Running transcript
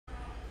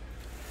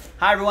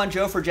Hi everyone,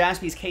 Joe for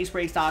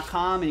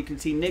JaspysCaseBreaks.com, and you can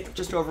see Nick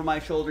just over my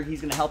shoulder.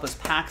 He's going to help us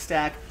pack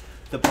stack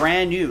the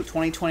brand new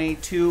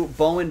 2022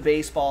 Bowman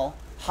Baseball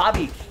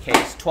Hobby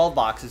Case, 12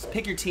 boxes.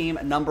 Pick your team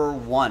number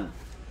 1.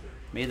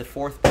 May the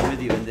 4th be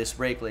with you in this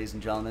break, ladies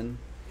and gentlemen.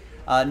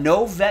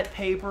 No vet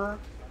paper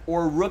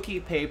or rookie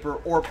paper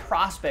or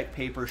prospect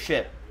paper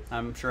ship.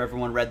 I'm sure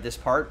everyone read this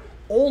part.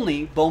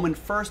 Only Bowman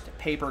first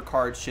paper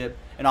cards ship,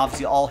 and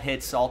obviously all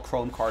hits, all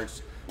chrome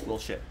cards will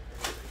ship.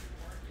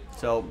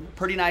 So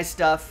pretty nice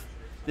stuff.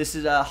 This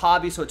is a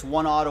hobby, so it's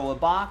 1 auto a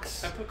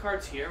box. Can I put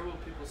cards here? Will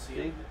people see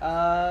it?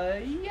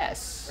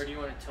 Yes. Or do you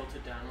want to tilt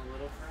it down a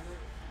little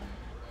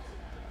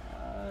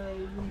further?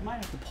 You might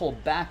have to pull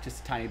back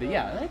just a tiny bit.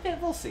 Yeah,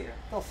 they'll see it.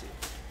 They'll see it.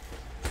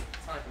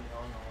 It's not like I'm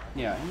going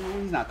nowhere. Yeah,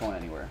 he's not going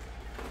anywhere.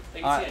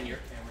 They can see on your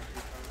camera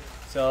too,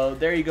 probably. So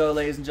there you go,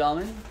 ladies and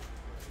gentlemen.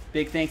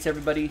 Big thanks to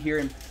everybody here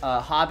in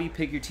Hobby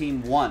Pick Your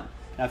Team 1.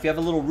 Now, if you have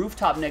a little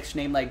rooftop next to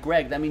your name like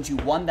Greg, that means you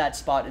won that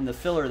spot in the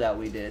filler that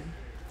we did.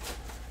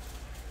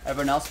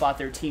 Everyone else bought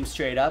their team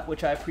straight up,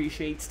 which I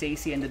appreciate.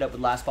 Stacy ended up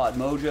with last spot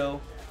Mojo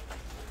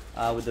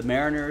with the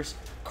Mariners.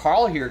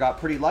 Carl here got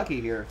pretty lucky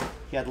here.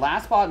 He had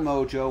last spot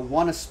Mojo,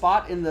 won a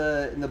spot in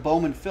the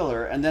Bowman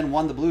filler, and then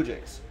won the Blue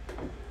Jays.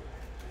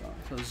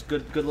 So it's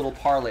good little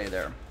parlay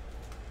there.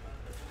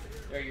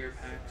 There are your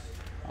packs.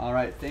 All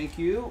right, thank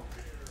you.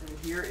 And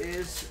here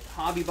is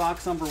hobby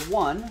box number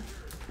 1.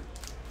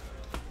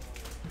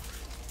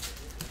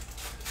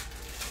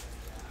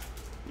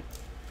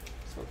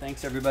 So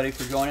thanks everybody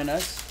for joining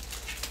us.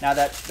 Now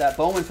that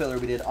Bowman filler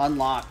we did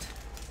unlocked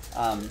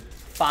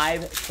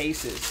 5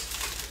 cases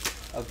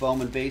of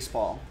Bowman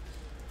baseball.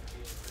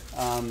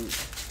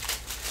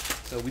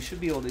 So we should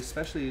be able to,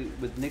 especially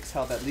with Nick's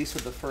help, at least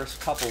with the first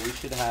couple, we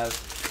should have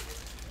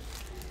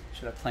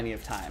plenty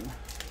of time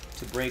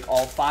to break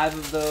all 5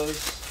 of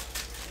those.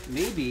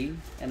 Maybe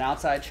an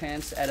outside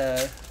chance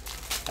at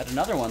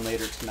another one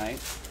later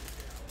tonight.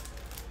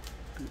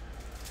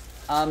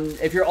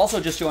 If you're also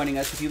just joining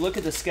us, if you look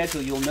at the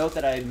schedule, you'll note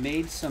that I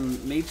made some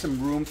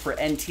room for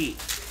NT.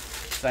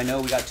 So I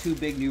know we got 2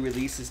 big new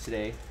releases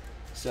today.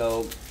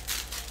 So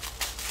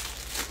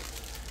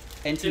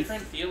NT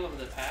Different feel of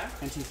the pack.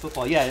 NT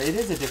football, yeah, it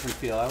is a different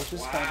feel. I was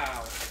just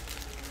wow.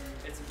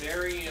 It's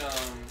very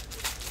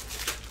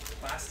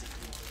plasticky.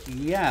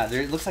 Yeah,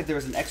 it looks like there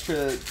was an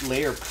extra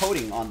layer of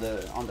coating on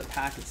the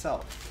pack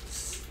itself.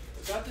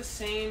 Got the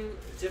same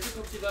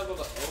difficulty level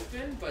to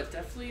open, but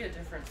definitely a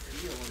different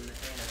feel in the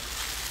hand.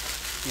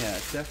 Yeah,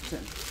 it's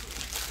definitely.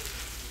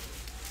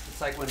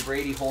 It's like when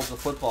Brady holds the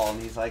football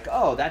and he's like,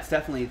 "Oh, that's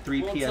definitely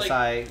 3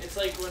 psi." It's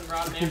like when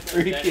Rob Manfred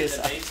 3 invented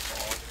psi. the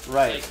baseball.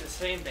 Right. It's like the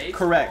same baseball.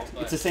 Correct.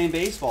 It's the same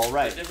baseball,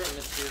 right? A different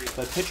material.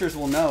 But pitchers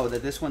will know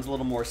that this one's a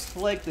little more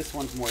slick. This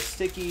one's more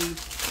sticky.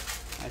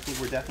 I think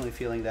we're definitely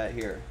feeling that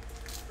here.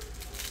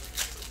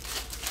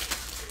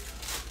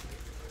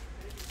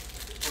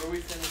 What are we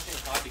finishing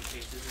hobby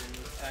cases in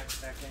this pack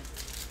stacking?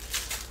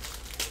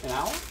 An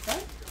hour,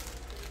 right?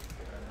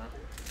 I don't know.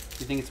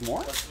 You think it's more?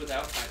 What's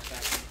without pack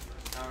stacking?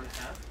 Hour and a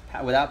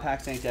half? Without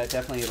pack stacking,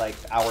 definitely like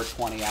hour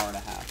 20, hour and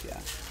a half,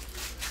 yeah.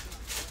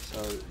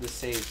 So this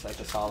saves like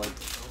a solid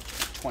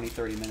 20,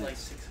 30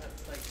 minutes.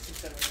 Like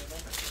 600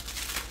 bucks.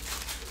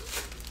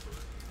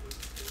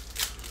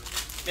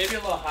 Maybe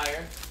a little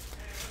higher.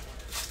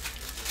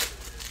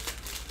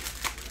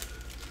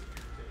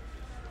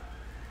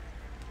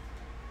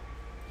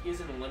 He's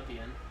an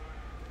Olympian.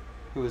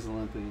 Who is an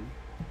Olympian?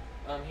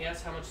 He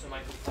asked how much the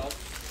Michael Phelps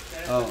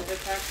hit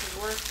tax is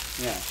worth.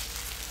 Yeah.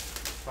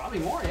 Probably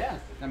more, yeah.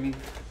 I mean,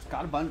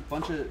 got a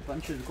bunch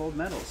of gold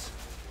medals.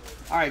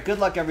 All right, good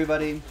luck,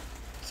 everybody.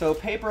 So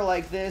paper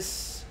like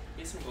this,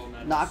 Some gold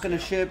medals, not going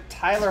to ship.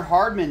 Tyler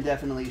Hardman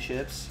definitely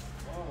ships.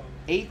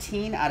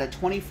 18 out of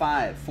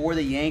 25 for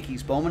the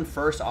Yankees. Bowman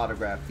first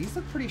autograph. These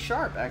look pretty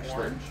sharp,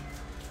 actually. Orange?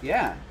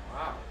 Yeah.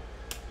 Wow.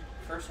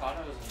 First auto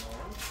is an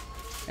orange?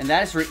 And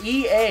that is for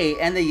EA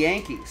and the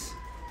Yankees.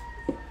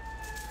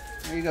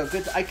 There you go.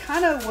 Good. I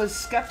kind of was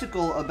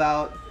skeptical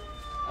about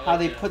how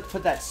they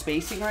put that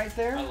spacing right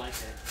there. I like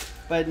it.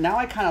 But now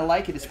I kind of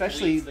like it,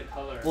 especially the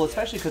color, well,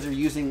 especially because they're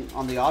using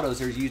on the autos.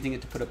 They're using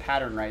it to put a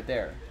pattern right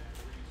there.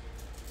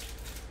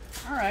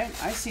 All right,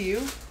 I see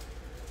you.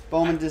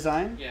 Bowman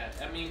design. Yeah,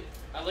 I mean,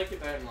 I like it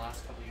better than the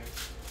last couple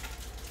years.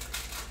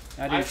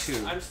 I do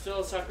too. I'm still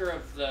a sucker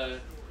of the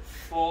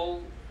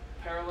full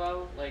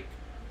parallel, like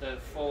the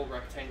full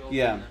rectangle.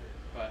 Yeah.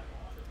 But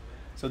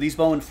So these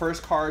Bowman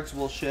first cards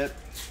will ship.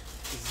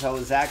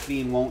 So Zach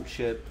Bean won't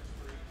ship.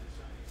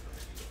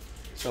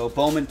 So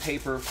Bowman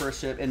paper first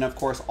ship, and of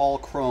course all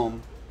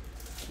chrome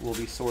will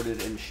be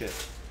sorted and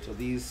shipped. So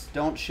these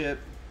don't ship.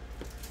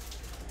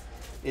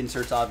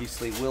 Inserts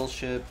obviously will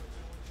ship.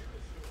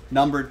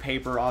 Numbered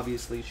paper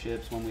obviously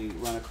ships when we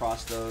run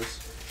across those.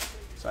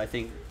 So I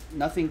think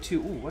nothing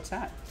too, ooh, what's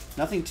that?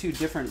 Nothing too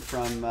different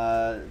from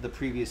the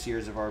previous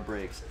years of our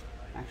breaks.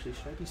 Actually,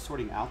 should I be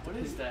sorting out the what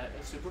is that?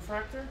 A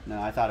superfractor?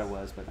 No, I thought it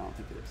was, but I don't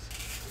think it is.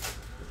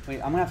 Wait,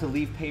 I'm gonna have to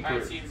leave paper.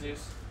 Alright, see you,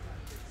 Zeus.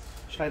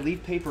 Should I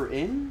leave paper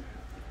in?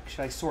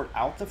 Should I sort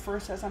out the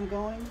first as I'm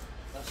going?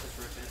 Let's just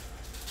rip it.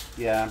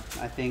 Yeah,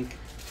 I think,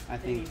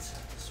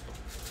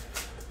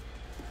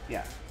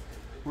 yeah,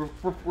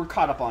 we're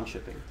caught up on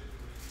shipping.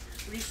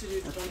 We used to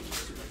do 20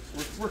 Easter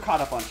eggs. We're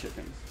caught up on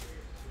shipping.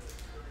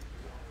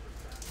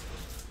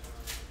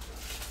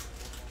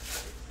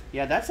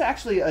 Yeah, that's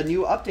actually a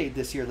new update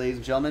this year, ladies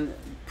and gentlemen.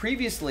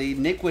 Previously,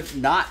 Nick would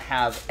not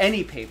have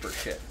any paper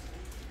ship.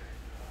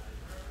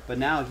 But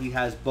now he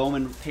has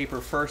Bowman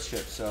paper first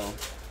ship. So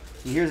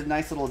here's a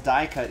nice little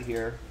die cut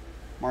here.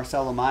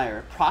 Marcelo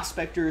Meyer.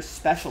 Prospector's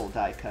Special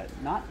die cut.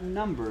 Not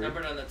numbered.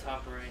 Numbered on the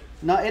top right.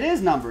 No, it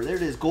is numbered. There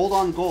it is. Gold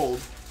on gold.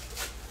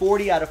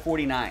 40 out of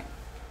 49.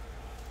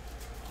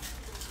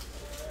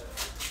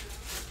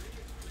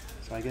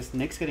 So I guess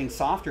Nick's getting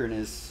softer in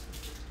his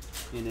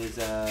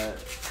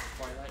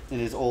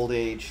old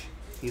age.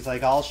 He's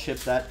like, I'll ship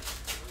that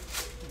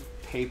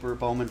paper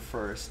Bowman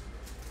first.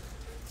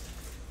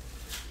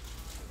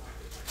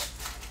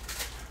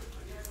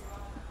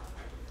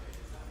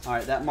 All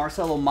right, that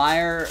Marcelo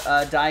Meyer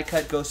die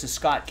cut goes to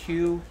Scott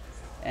Q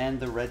and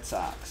the Red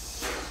Sox.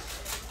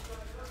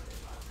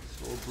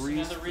 So we'll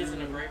breeze another reason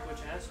to break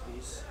with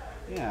Jaspys.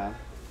 Yeah.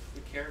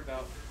 We care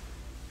about.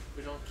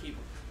 We don't keep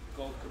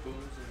gold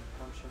kaboons and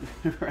punch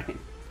them. Right.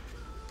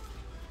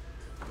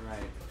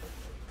 Right.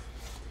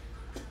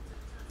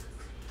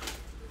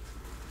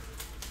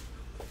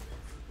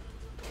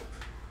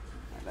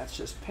 That's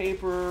just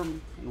paper,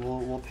 and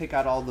we'll pick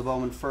out all the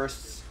Bowman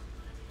firsts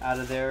out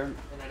of there. And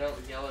I don't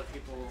yell at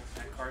people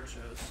at card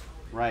shows.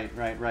 Right. At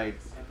their banners.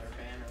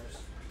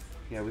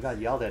 Yeah, we got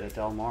yelled at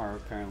Del Mar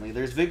apparently.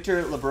 There's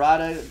Victor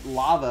Labrada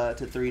Lava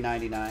to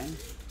 $3.99.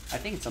 I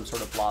think it's some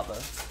sort of lava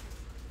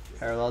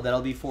parallel.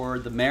 That'll be for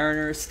the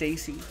Mariners,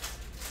 Stacy.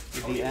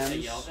 With the M's.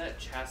 Yelled at,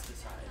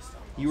 chastised.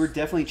 Almost. You were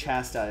definitely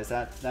chastised.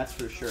 That's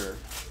for sure.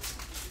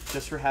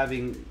 Just for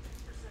having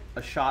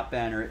a shot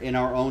banner in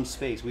our own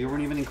space. We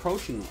weren't even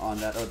encroaching on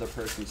that other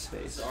person's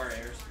space. It's our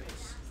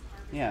airspace.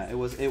 Yeah, it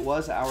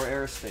was our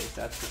airspace.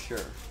 That's for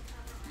sure.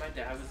 My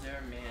dad was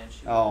there, man.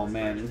 Oh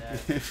man,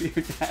 if your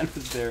dad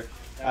was there,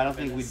 I don't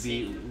think we'd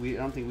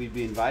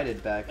be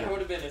invited back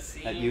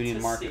at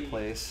Union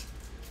Marketplace.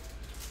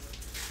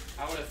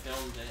 I would have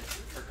filmed it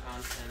for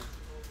content.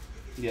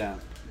 Yeah,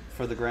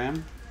 for the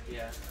gram.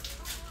 Yeah.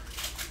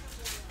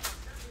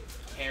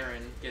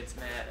 Karen gets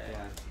mad at.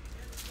 Yeah.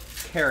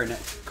 Karen,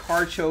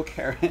 card show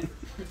Karen.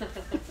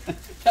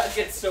 That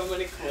gets so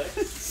many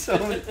clicks. So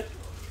many.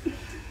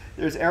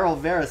 There's Errol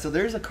Vera. So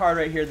there's a card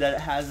right here that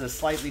has a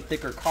slightly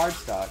thicker card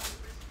stock.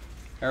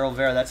 Errol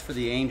Vera, that's for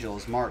the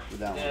Angels. Mark with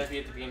that one. At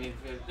the beginning,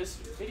 this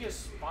video is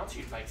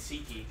sponsored by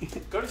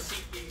SeatGeek. Go to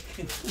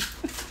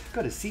SeatGeek.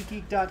 Go to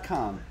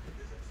SeatGeek.com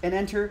and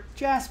enter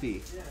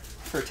Jaspy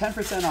for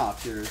 10%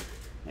 off your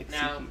next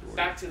now, SeatGeek order.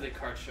 back to the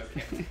card show.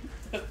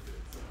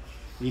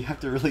 You have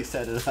to really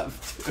set it up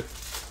too.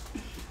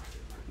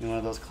 In one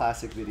of those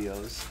classic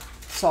videos.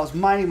 So I was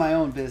minding my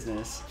own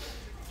business.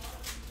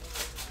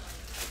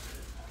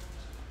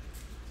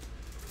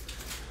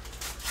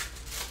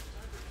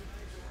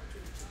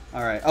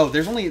 All right. Oh,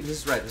 this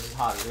is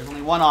hobby. There's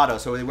only one auto,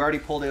 so we already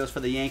pulled those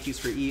for the Yankees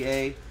for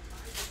EA. We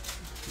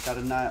got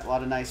a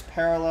lot of nice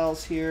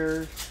parallels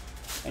here.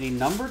 Any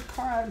numbered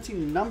card? I haven't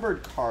seen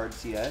numbered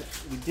cards yet.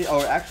 We did.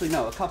 Oh, actually,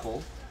 no, a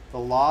couple. The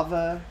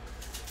lava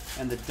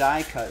and the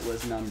die cut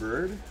was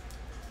numbered.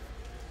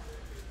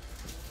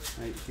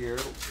 Right here,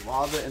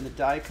 lava and the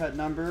die cut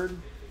numbered.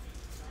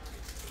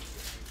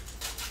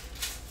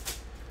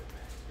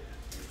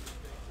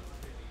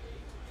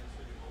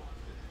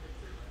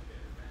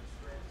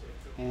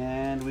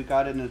 And we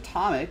got an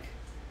atomic,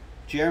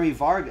 Jeremy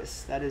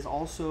Vargas. That is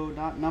also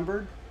not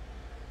numbered,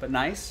 but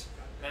nice.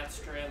 Matt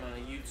Strahm on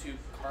a YouTube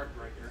card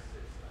breaker.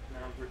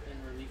 Now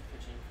in relief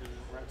pitching for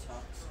the Red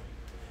Sox.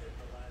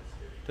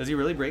 Does he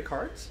really break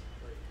cards?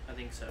 I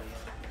think so,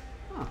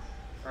 yeah. Huh.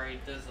 Or he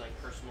does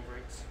like personal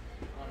breaks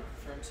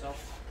for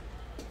himself.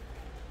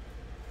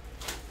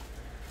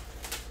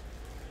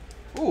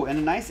 Ooh, and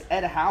a nice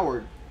Ed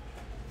Howard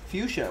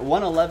fuchsia,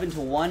 111 to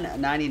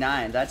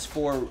 199. That's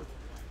for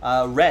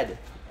red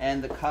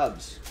and the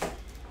Cubs.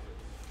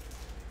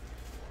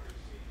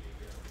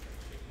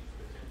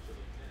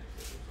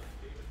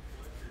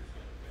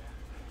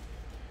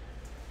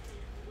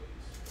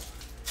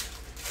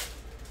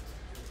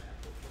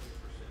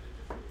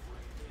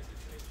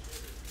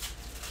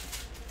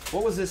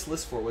 What was this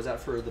list for? Was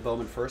that for the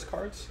Bowman first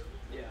cards?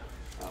 Yeah.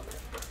 Okay.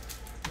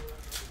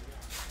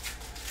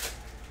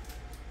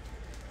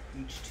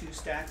 Each 2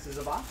 stacks is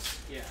a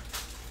box? Yeah.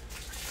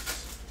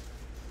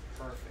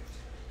 Perfect.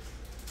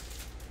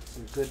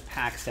 Some good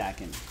pack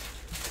stacking.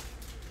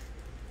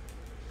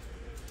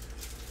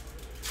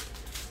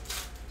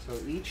 So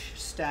each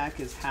stack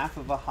is half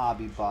of a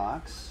hobby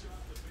box,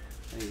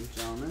 ladies and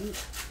gentlemen.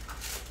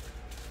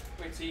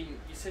 Wait, so you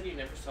said you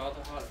never saw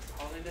the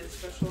holiday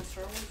special of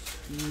Star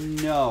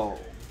Wars? No.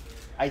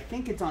 I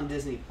think it's on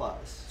Disney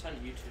Plus. It's on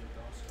YouTube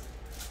also.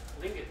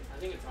 I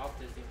think it's off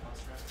Disney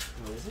Plus, right?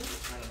 Oh, is it?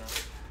 I don't know.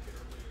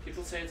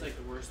 People say it's like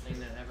the worst thing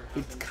that ever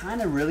happened. It's kind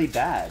of really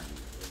bad.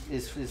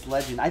 Is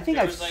Legend? I think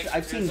I've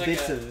seen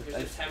bits of.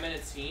 There's a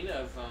 10-minute scene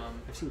of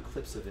I've seen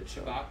clips of it.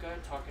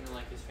 Chewbacca talking to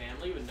like his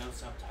family with no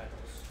subtitles.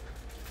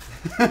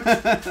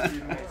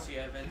 Alright, see you,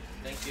 Evan.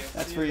 Thank you.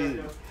 That's for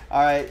you.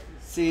 All right,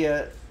 see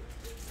ya,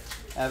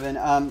 Evan.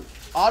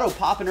 Auto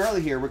popping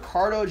early here.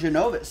 Ricardo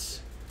Genovis,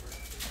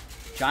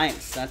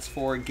 Giants. That's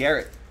for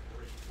Garrett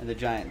and the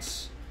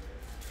Giants,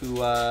 who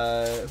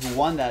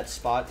won that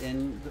spot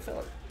in the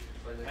filler.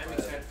 I'm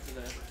excited for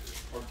the.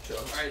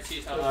 Alright, see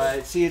you, Thomas.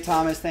 Alright, see you,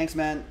 Thomas. Thanks,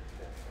 man.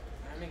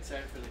 I'm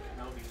excited for the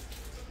Kenobi.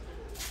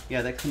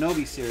 Yeah, that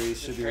Kenobi series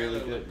should be really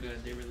good.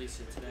 good. They released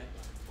it today.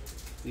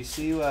 You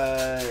see,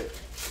 they're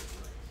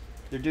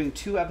doing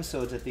 2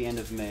 episodes at the end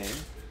of May.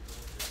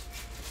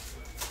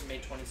 May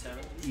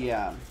 27th.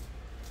 Yeah.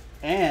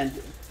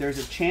 And there's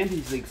a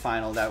Champions League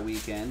final that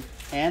weekend.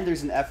 And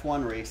there's an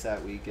F1 race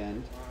that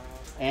weekend. Wow.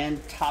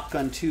 And Top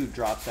Gun 2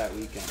 drops that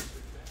weekend.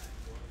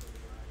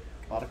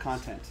 A lot of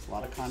content. A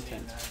lot of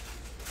content.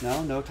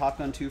 No Top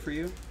Gun 2 for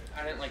you?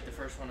 I didn't like the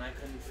first one. I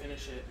couldn't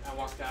finish it. I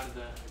walked out of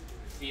the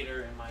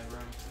theater in my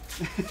room.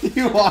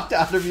 You walked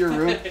out of your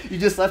room? You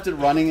just left it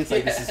running? It's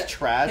like, this is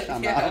trash?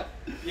 I'm out?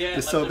 Yeah.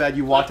 It's so bad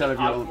you walked out of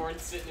your own...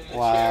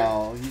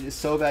 Wow. It's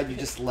so bad you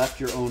just left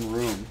your own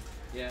room.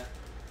 Yeah.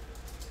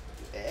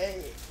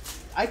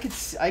 I could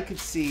see... I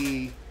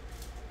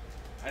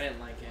didn't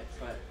like it,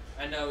 but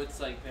I know it's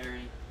like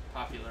very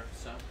popular,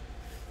 so...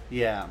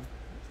 Yeah.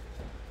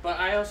 But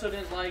I also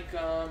didn't like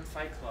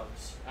Fight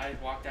Clubs. I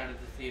walked out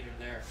of the theater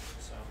there,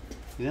 so...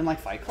 You didn't like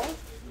Fight Club?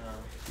 No.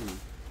 Hmm.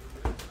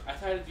 I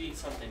thought it'd be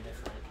something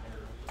different.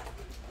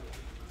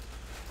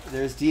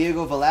 There's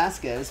Diego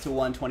Velasquez to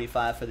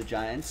 125 for the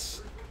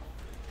Giants.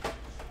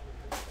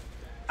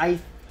 I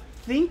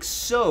think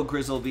so,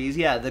 Grizzlebees.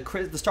 Yeah,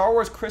 the Star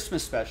Wars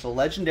Christmas special,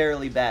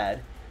 legendarily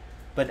bad.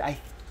 But I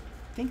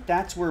think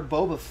that's where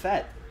Boba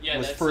Fett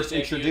was first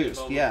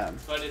introduced. Yeah.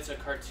 But it's a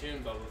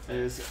cartoon Boba Fett.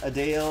 There's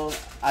Adiel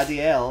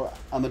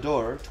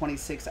Amador,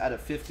 26 out of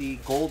 50,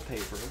 gold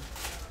paper.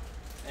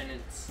 And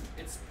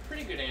it's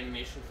pretty good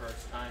animation for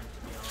its time, to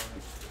be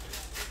honest.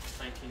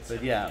 1978.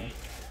 But yeah,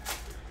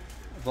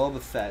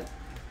 Boba Fett.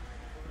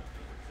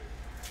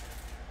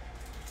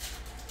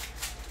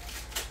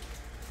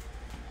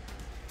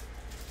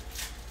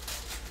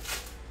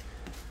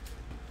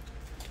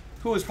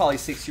 Who was probably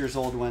 6 years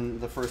old when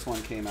the first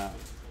one came out?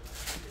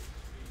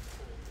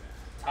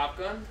 Top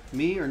Gun?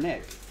 Me or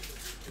Nick?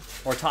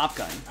 Or Top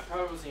Gun? I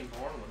probably wasn't even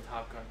born when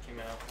Top Gun came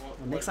out.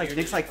 Nick's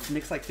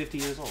like 50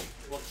 years old.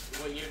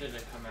 What year did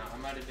it come out? I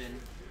might have been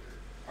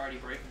already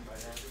breaking by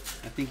then.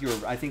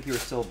 I think you were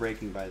still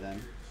breaking by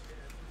then.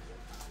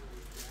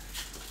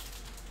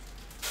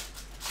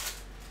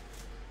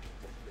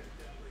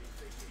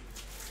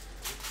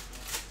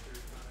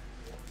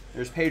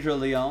 There's Pedro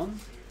Leon.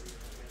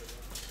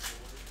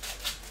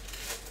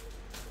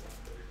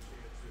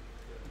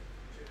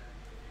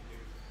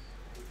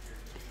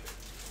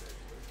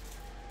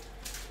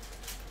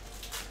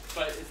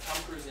 But is Tom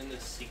Cruise in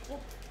this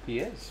sequel? He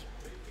is.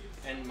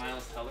 And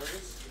Miles Teller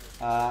is?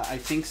 I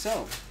think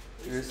so.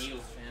 There's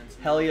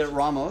Heliot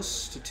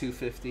Ramos to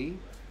 250.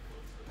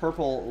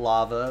 Purple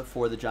Lava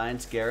for the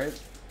Giants,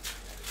 Garrett.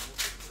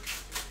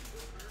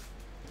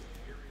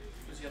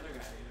 Who's the other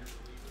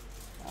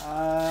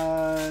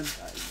guy?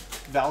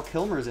 Val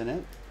Kilmer's in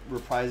it,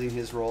 reprising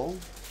his role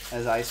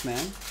as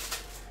Iceman.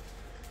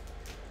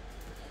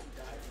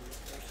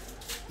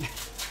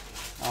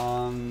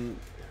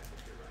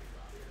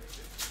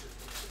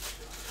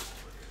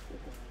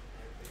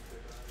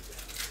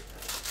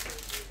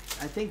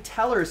 I think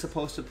Teller is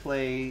supposed to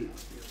play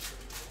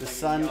the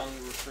son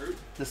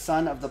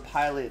of the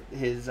pilot,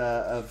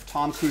 of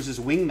Tom Cruise's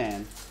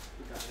wingman,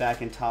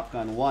 back in Top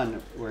Gun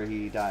 1, where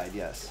he died.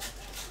 Yes.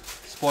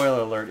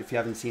 Spoiler alert if you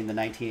haven't seen the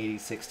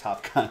 1986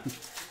 Top Gun.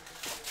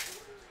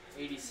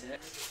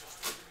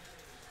 86.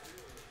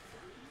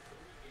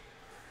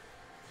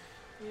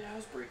 Yeah, I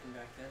was breaking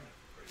back then.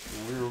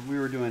 Yeah, we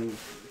were doing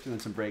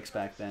some breaks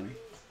back then.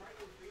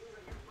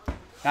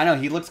 I know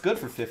he looks good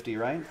for 50,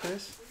 right,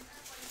 Chris?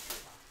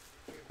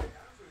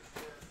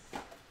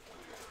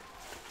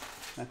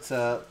 That's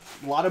a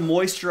lot of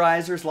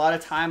moisturizers, a lot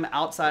of time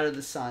outside of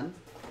the sun,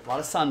 a lot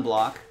of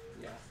sunblock.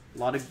 A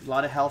lot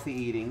of healthy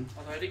eating.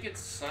 Although I did get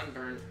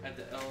sunburned at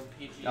the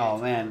LPGA. Oh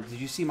man, did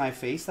you see my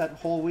face that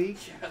whole week?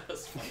 Yeah,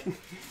 that's funny.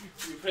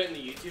 We put it in the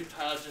YouTube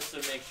tile just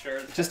to make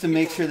sure. Just to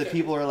make sure that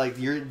people are like,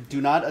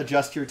 do not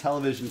adjust your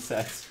television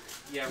sets.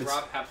 Yeah,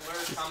 Rob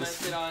Hepler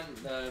commented on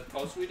the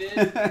post we did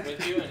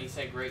with you, and he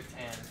said great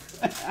tan.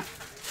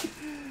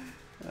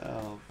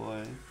 Oh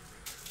boy.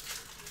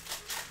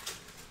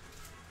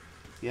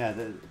 Yeah,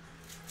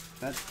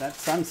 that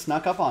sun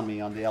snuck up on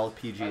me on the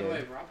LPGA. By the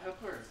way, Rob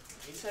Hepler.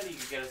 He said he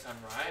could get us on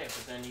Raya,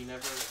 but then he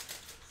never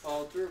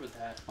followed through with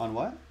that. On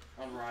what?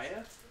 On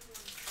Raya.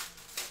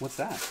 What's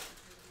that?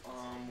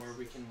 Where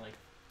we can like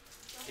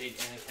date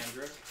Anna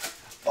Kendrick.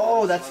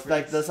 Oh,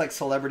 that's like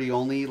celebrity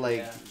only,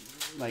 like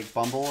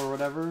Bumble or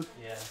whatever.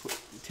 Yeah.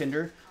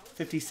 Tinder,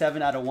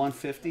 57 out of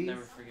 150.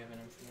 Never forgiven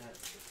him for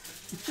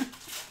that.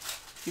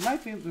 He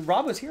might be.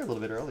 Rob was here a little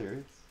bit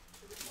earlier.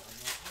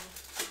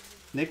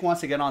 Nick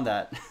wants to get on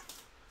that.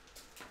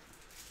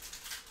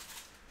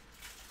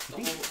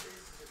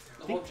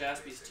 The whole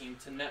Jaspy's team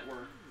to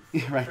network.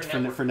 Yeah, right,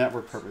 for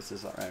network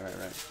purposes. Right.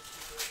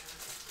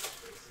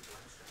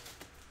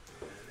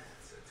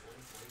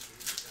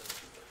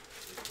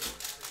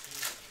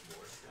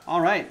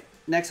 All right.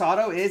 Next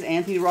auto is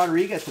Anthony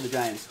Rodriguez for the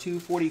Giants.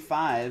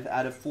 245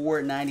 out of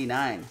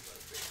 499.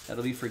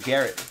 That'll be for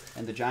Garrett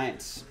and the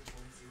Giants.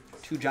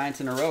 2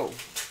 Giants in a row.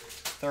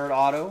 Third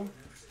auto.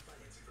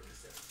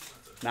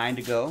 9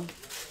 to go.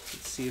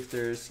 Let's see if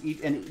there's...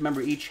 And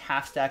remember, each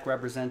half stack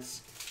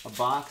represents a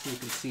box. You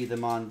can see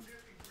them on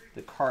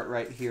the cart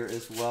right here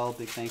as well.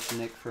 Big thanks to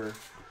Nick for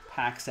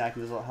pack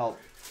stacking. This will help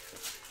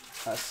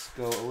us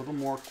go a little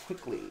more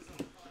quickly.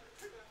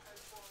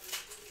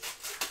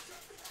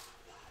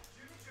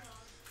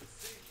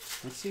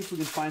 Let's see if we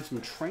can find some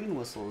train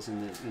whistles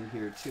in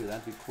here too.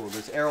 That'd be cool.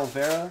 There's Errol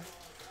Vera,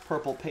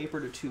 purple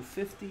paper to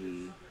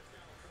 250.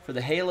 For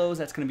the Halos,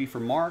 that's going to be for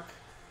Mark.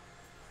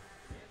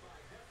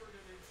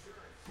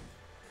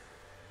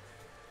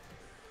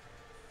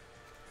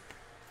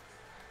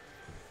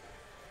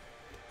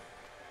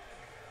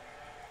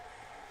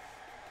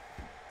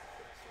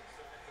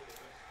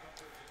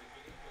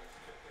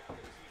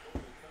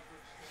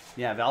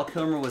 Yeah, Val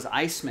Kilmer was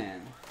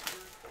Iceman.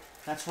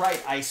 That's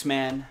right,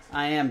 Iceman.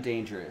 I am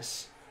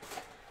dangerous.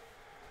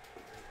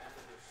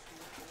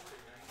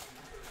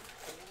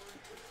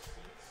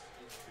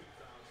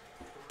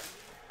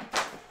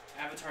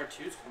 Avatar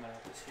 2's coming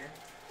out this year.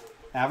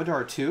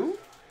 Avatar 2?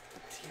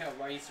 Yeah,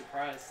 why are you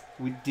surprised?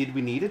 Did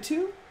we need it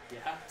to?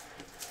 Yeah.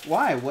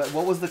 Why?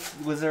 What was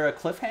there a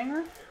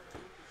cliffhanger?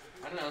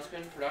 I don't know, it's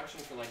been in production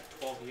for like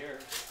 12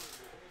 years.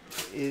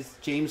 Is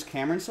James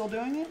Cameron still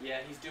doing it? Yeah,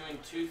 he's doing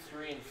 2,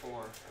 3, and 4,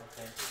 I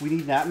think. We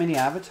need that many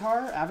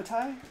Avatar?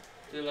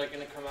 They're like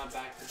gonna come out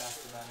back to back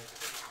to back.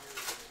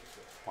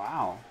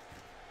 Wow.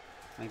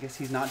 I guess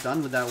he's not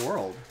done with that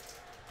world.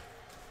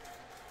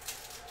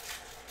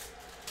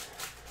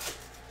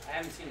 I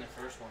haven't seen the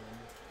first one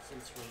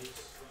since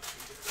release.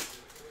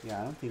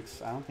 Yeah, I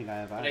don't think I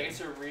have But either. I guess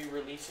they're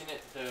re-releasing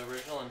it, the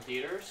original in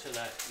theaters, so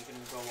that you can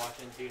go watch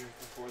it in theaters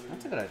before the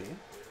That's a good idea.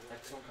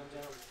 next one comes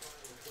out.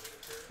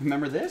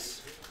 Remember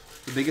this?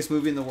 The biggest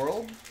movie in the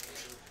world?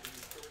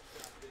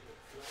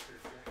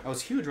 That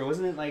was huge, or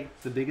wasn't it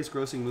like the biggest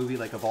grossing movie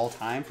like of all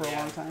time for a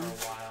long time?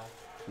 For a while.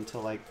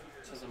 Until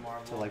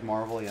like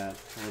Marvel, yeah,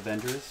 or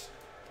Avengers.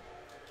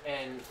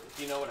 And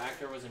do you know what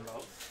actor was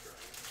involved?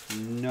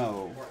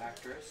 No. Or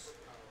actress?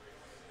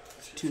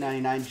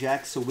 $2.99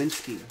 Jack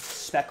Sawinski,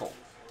 Speckle,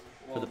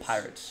 for the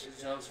Pirates.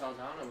 Zoe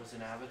Saldana was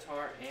in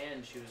Avatar,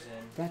 and she was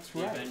in That's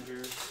the right.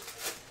 Avengers,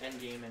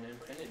 Endgame, and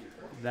Infinity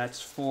War.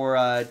 That's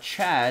for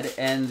Chad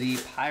and the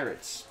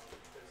Pirates.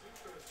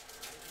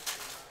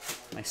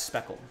 Nice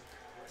Speckle.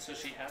 So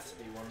she has to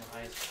be one of the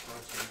highest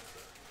grossing.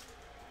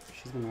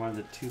 She's been one of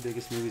the 2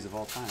 biggest movies of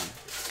all time.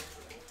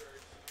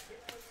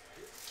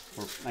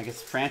 Or I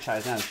guess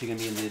franchise now. Is she gonna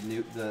be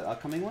in the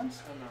upcoming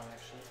ones? Oh no,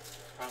 actually,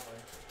 probably.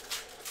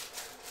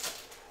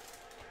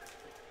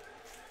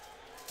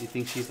 You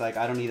think she's like,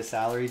 I don't need a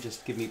salary,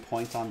 just give me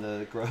points on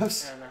the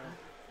gross? I don't know.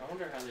 I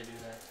wonder how they do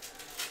that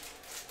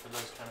for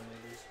those kind of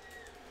movies.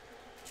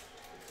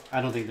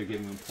 I don't think they're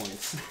giving them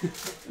points.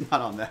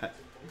 Not on that.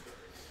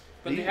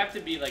 But they have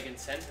to be like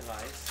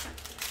incentivized.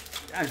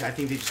 I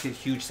think they just get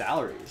huge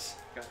salaries.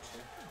 Gotcha.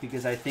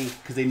 Because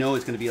they know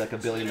it's going to be like a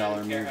 $1 billion so they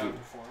don't care movie. how it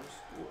performs.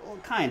 Well,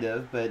 kind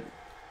of, but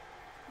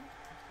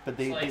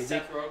they. So like they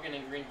Seth Rogen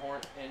and Green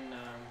Hornet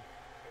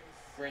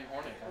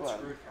got Well,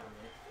 screwed from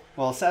it.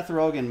 well, Seth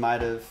Rogen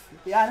might have.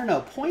 Yeah, I don't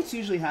know. Points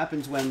usually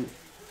happens when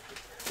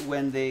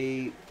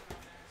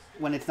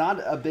it's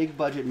not a big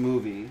budget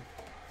movie,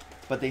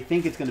 but they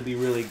think it's going to be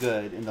really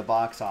good in the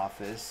box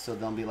office. So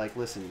they'll be like,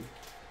 listen.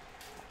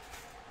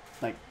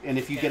 Like, and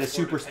if you get a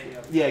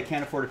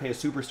can't afford to pay a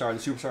superstar, and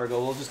the superstar will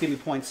go, well, just give me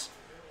points.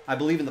 I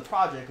believe in the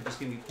project, but just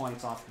give me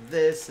points off of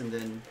this, and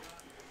then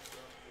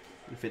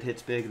if it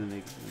hits big, then they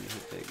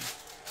hit big.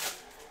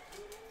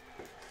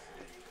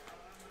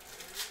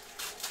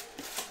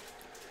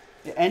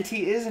 Yeah, NT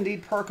is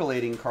indeed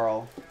percolating,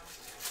 Carl.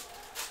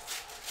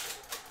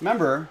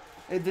 Remember,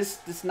 this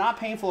is not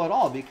painful at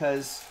all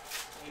because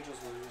Angels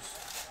lose.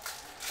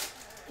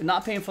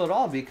 not painful at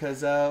all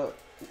because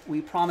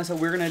we promised that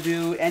we're going to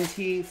do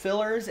NT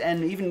fillers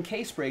and even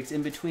case breaks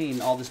in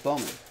between all this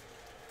Bowman.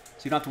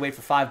 So you don't have to wait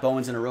for 5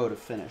 Bowmans in a row to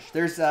finish.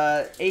 There's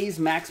A's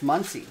Max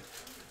Muncy.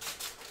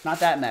 Not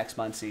that Max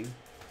Muncy.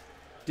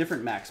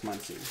 Different Max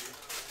Muncy.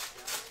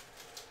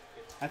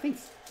 I think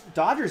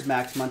Dodgers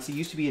Max Muncy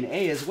used to be an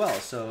A as well.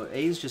 So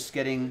A's just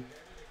racking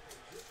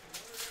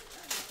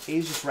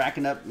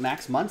up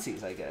Max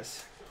Muncies, I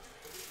guess.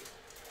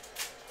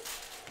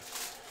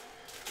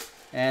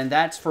 And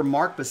that's for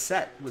Mark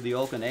Bissett with the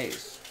Oakland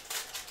A's.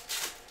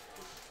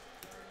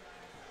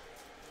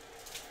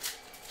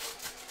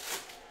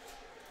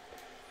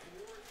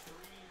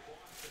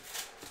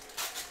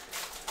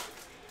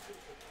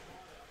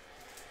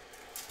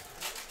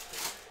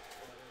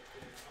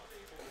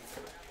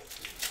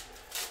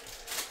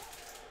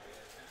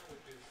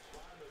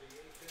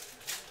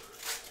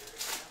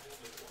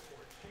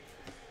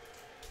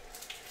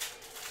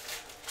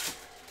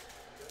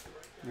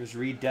 There's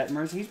Reed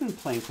Detmers. He's been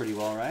playing pretty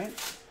well, right?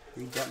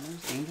 Reed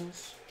Detmers,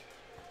 Angels.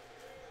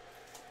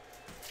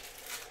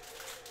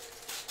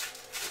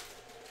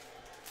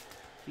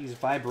 These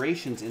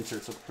vibrations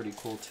inserts look pretty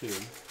cool too.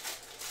 Is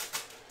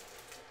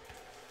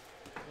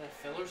that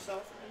filler cell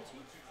for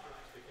NT?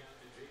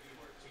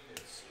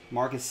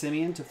 Marcus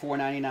Simeon to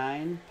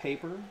 $4.99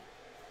 paper.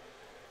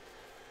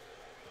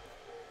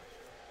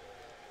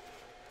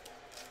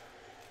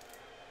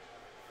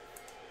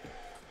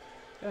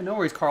 Yeah, no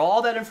worries, Carl.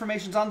 All that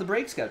information's on the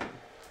break schedule.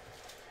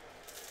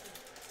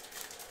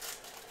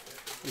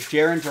 There's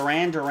Jaron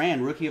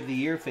Duran, Rookie of the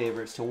Year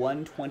favorites to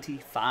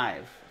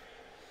 125.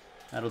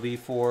 That'll be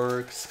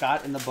for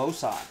Scott and the Bo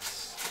Sox.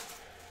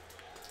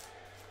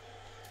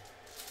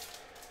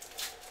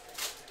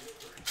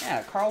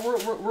 Yeah, Carl,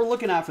 we're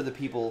looking out for the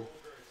people.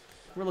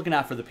 We're looking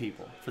out for the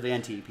people, for the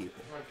NT people.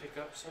 You want to pick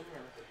up some?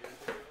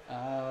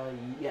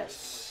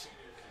 Yes,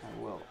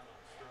 I will.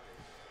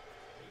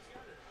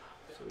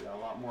 So we got a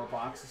lot more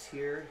boxes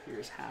here.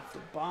 Here's half the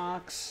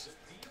box.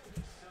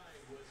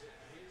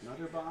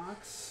 Another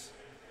box.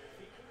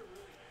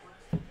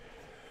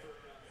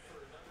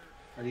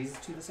 Are these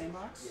two the same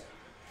box?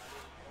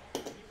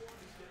 Yeah.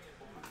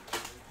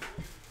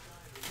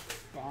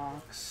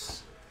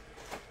 Box.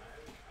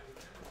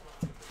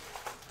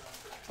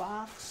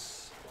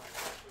 Box.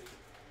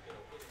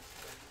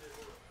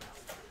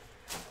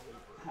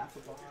 Half a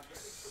box.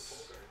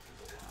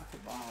 Half a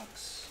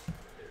box.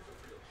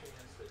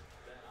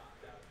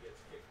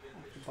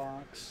 Half a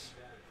box.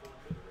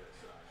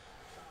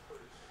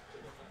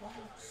 Box.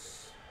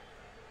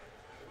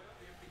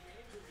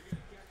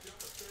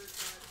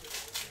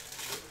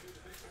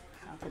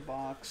 Half a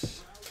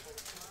box.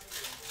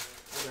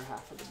 Other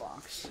half of the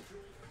box.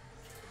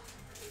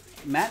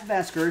 Matt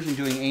Vasgersian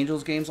doing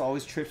Angels games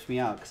always trips me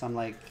out because I'm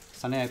like,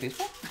 Sunday Night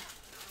Baseball?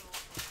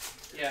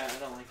 Yeah, I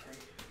don't like him.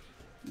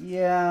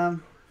 Yeah.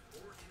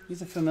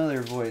 He's a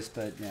familiar voice,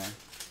 but yeah.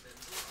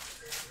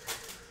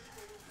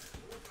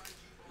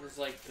 It was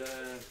like the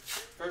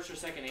first or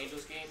second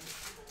Angels game.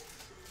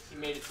 He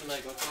made it seem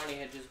like Ohtani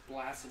had just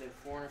blasted it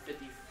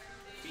 450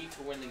 feet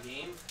to win the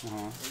game.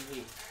 And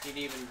he didn't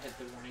even hit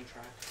the warning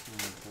track.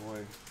 Oh,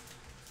 boy.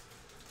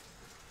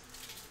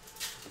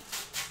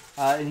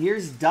 And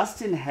here's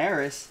Dustin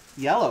Harris,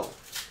 yellow.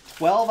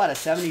 12 out of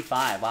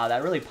 75. Wow,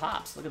 that really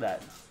pops. Look at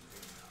that.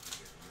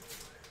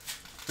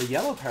 The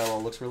yellow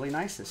parallel looks really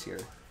nice this year.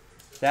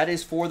 That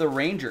is for the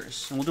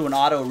Rangers. And we'll do an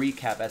auto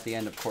recap at the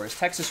end, of course.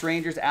 Texas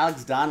Rangers,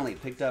 Alex Donnelly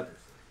picked up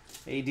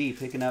AD,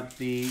 picking up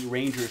the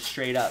Rangers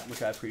straight up,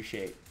 which I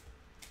appreciate.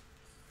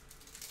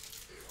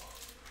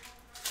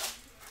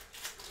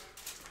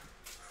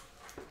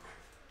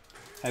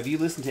 Have you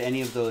listened to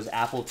any of those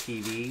Apple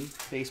TV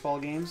baseball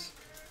games?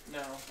 No,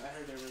 I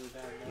heard they're really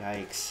bad. Though.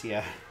 Yikes,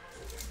 yeah.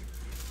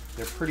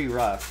 They're pretty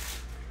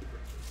rough.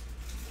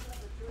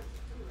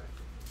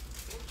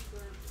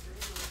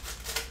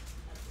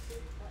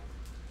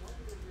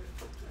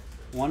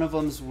 One of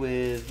them's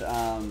with,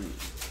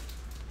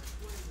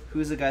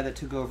 who's the guy that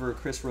took over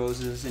Chris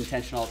Rose's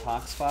intentional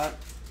talk spot?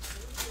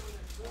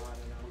 Oh, I don't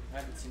know. I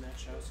haven't seen that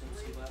show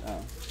since he left.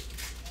 Oh.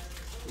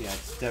 Yeah,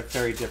 it's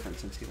very different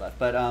since he left.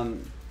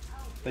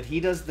 But he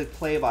does the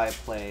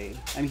play-by-play.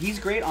 I mean, he's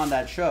great on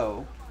that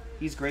show.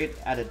 He's great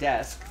at a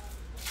desk,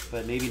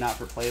 but maybe not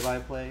for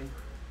play-by-play.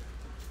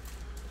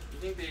 You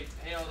think they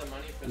pay all the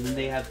money for And then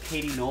they have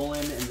Katie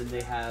Nolan, and then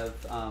they have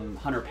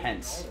Hunter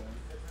Pence. Nolan.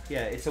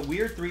 Yeah, it's a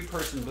weird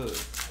three-person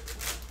booth.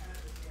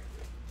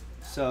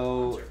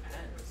 So,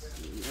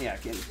 yeah,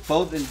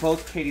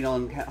 both Katie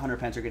Nolan and Hunter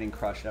Pence are getting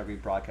crushed every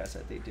broadcast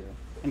that they do.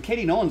 And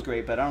Katie Nolan's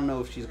great, but I don't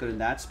know if she's good in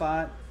that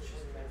spot.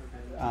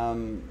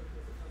 And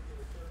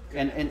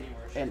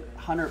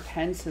Hunter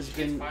Pence has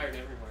been fired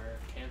everywhere,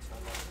 canceled,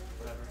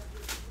 whatever.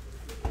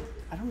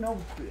 I don't know.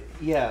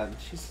 Yeah,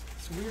 it's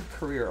a weird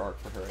career arc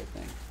for her, I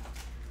think.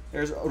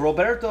 There's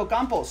Roberto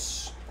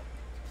Campos.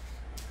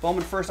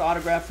 Bowman first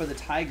autograph for the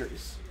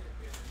Tigers.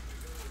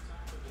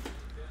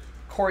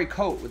 Corey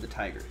Coate with the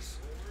Tigers.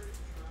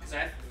 Because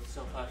I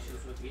still thought she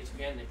was with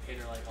ESPN. They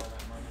paid her like all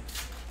that money.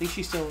 I think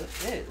she still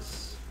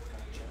is.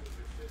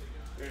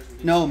 Gotcha.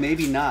 No,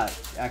 maybe not.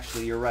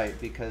 Actually, you're right,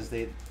 because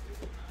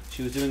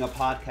she was doing a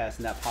podcast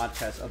and that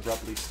podcast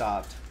abruptly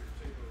stopped.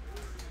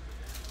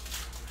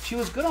 She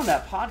was good on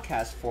that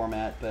podcast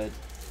format, but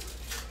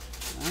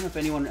I don't know if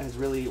anyone has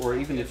really, or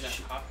even if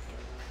she,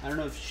 I don't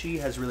know if she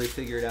has really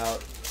figured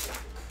out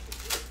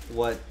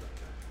what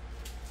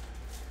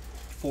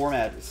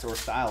format or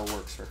style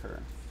works for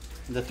her.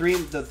 The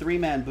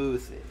three-man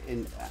booth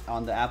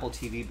on the Apple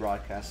TV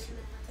broadcast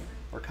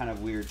are kind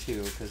of weird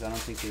too, because I don't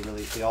think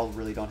they all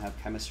really don't have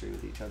chemistry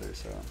with each other.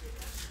 So.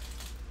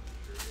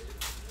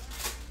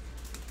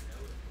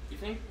 You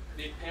think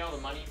they'd pay all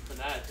the money for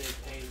that? They'd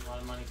pay a lot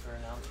of money for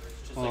announcers,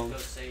 just Well, like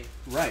those safe.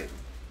 Right.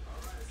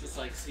 Just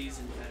like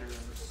seasoned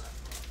veterans.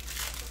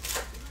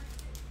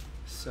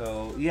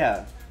 So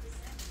yeah,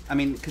 I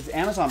mean, because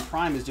Amazon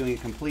Prime is doing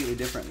it completely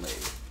differently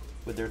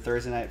with their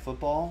Thursday Night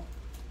Football.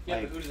 Yeah,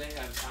 like, but who do they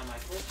have? Tom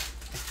Michael?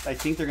 I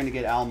think they're going to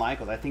get Al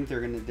Michaels. I think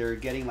they're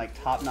getting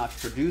like top-notch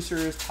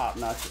producers,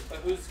 top-notch. But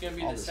who's going to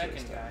be the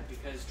second guy?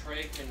 Because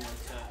Troy Aikman went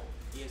to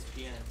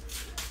ESPN.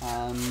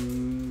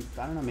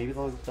 I don't know. Maybe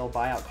they'll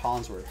buy out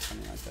Collinsworth,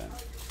 something like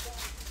that.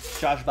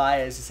 Josh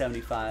Baez is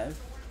 75.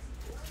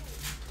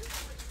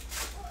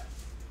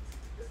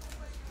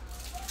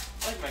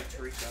 I like Mike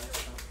Tirico.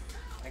 So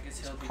I guess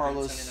he'll be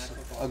Carlos Sunday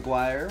Night Football.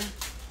 Aguirre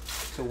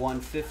to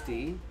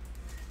 150.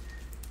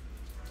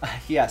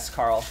 Yes,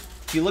 Carl.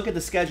 If you look at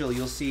the schedule,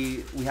 you'll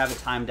see we have it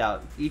timed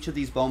out. Each of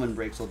these Bowman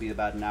breaks will be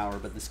about an hour,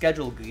 but the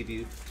schedule will give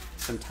you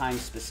some time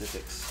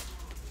specifics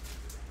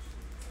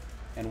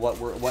and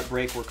what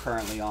break we're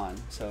currently on.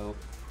 So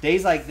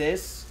days like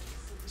this,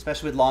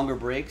 especially with longer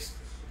breaks,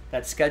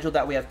 that schedule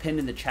that we have pinned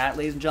in the chat,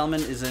 ladies and gentlemen,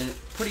 is a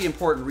pretty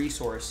important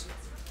resource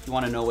if you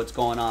want to know what's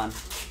going on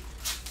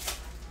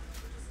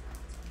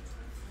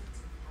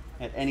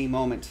at any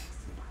moment.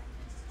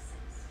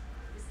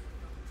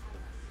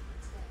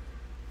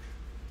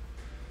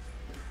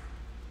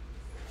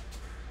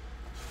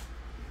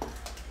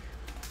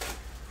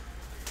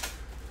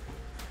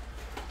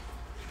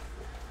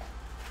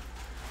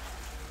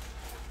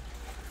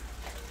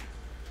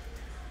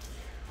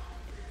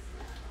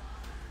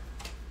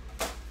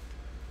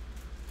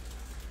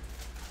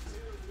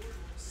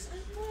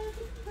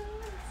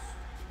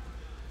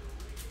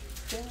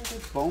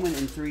 Bowman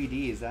in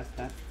 3D,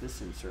 that's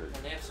this insert.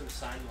 And they have some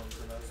signed ones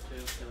of those too,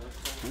 if they look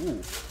cool.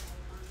 Ooh.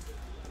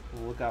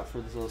 We'll look out for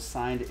those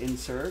signed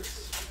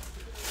inserts.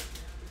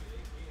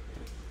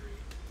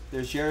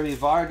 There's Jeremy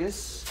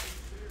Vargas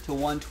to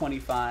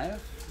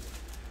 125.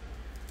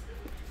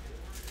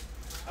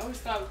 I always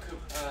thought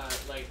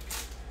like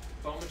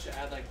Bowman should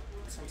add like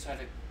some sort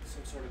of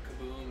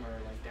kaboom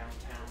or like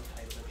downtown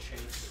type of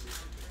chase.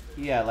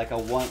 Yeah, like a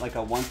one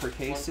per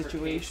case One per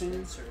situation. case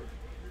insert.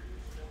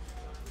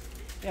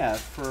 Yeah,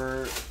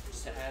 for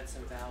Just to add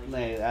some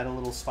value. add a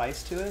little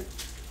spice to it.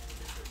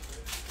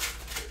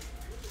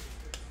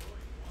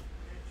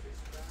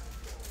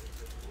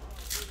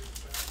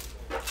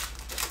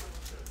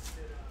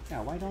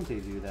 Yeah, why don't they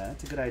do that?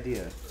 That's a good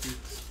idea.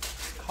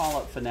 Call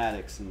up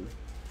Fanatics and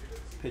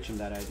pitch them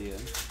that idea.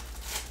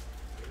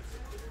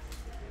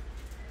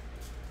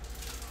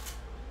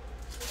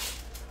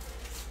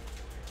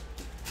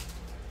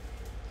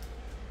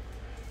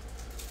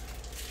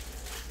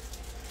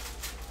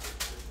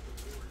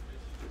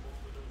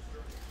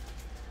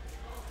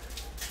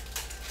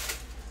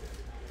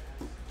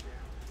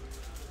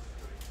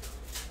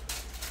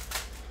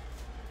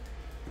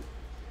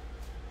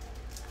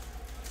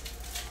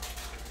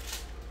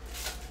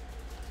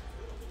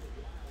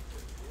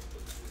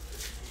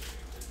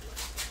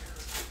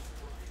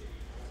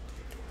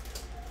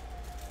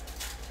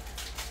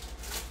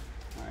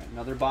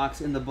 Another box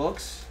in the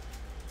books.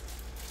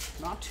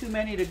 Not too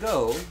many to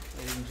go,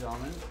 ladies and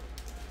gentlemen.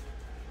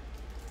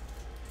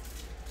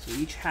 So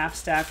each half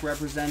stack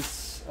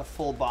represents a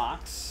full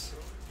box.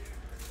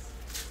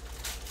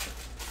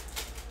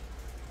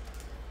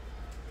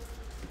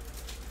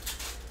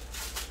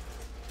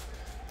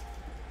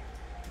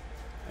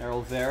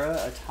 Errol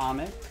Vera,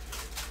 Atomic.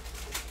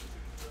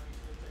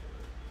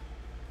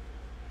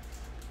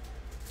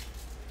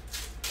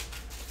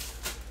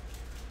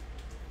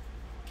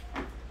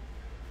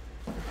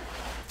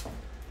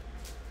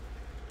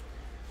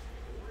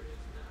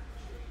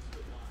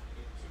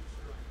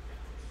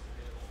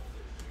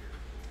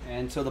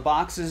 And so the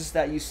boxes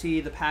that you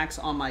see, the packs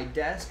on my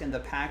desk and the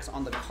packs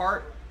on the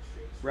cart,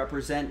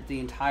 represent the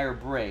entire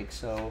break.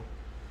 So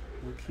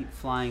we'll keep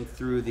flying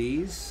through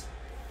these.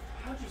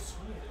 How'd you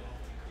swing it?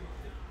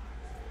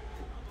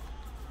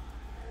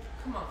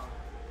 Come on.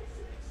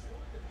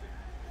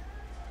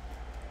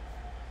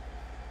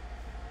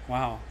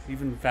 Wow,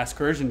 even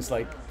Vaskurjan's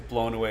like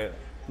blown away.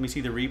 Let me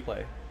see the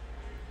replay.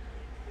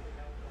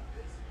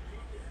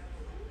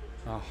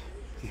 Oh,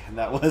 yeah,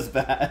 that was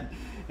bad.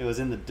 It was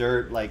in the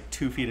dirt, like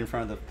 2 feet in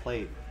front of the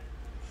plate.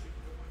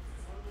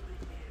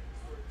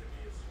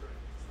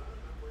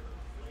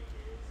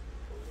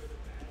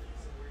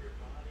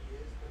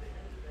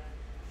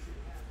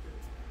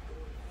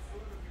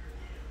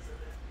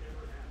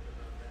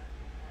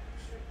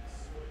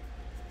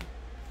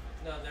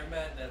 No, they're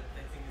mad that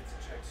they think it's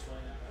a check swing.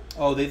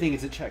 Oh, they think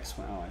it's a check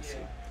swing. Oh, I see.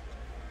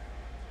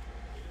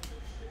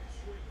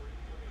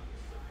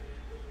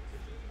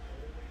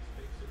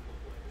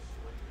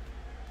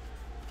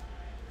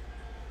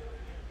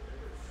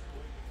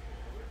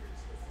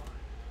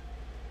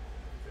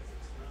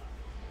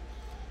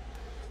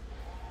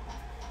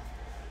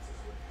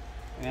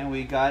 And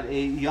we got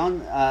a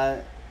young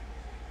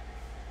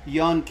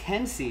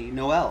Kensi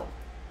Noel,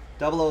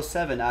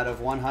 007 out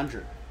of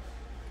 100.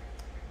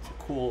 It's a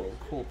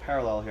cool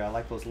parallel here. I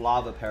like those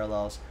lava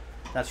parallels.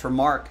 That's for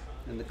Mark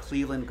and the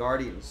Cleveland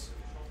Guardians.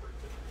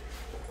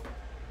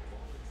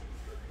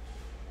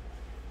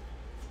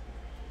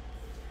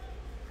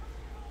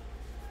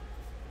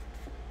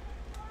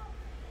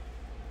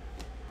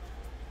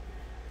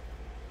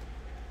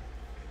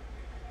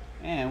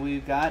 And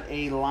we've got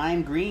a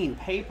lime green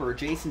paper,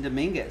 Jason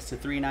Dominguez to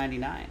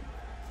 399.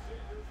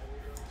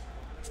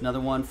 another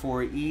one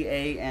for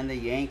EA and the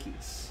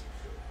Yankees.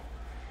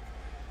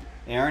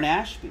 Aaron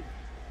Ashby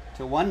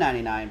to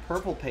 199,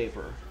 purple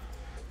paper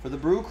for the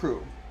Brew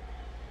Crew.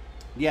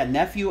 Yeah,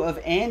 nephew of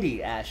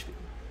Andy Ashby.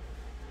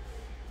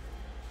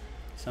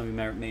 Some of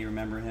you may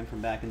remember him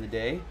from back in the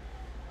day.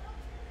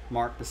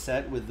 Mark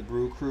Bissett with the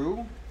Brew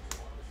Crew.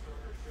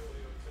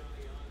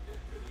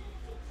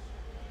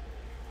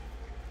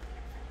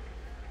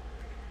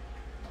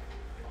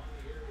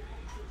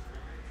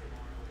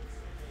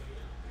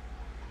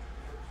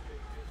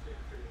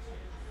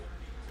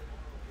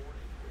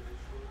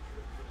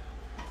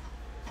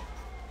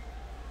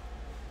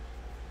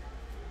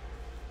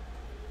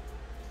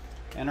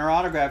 And our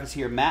autograph is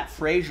here. Matt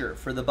Frazier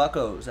for the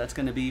Buccos. That's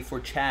going to be for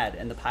Chad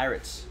and the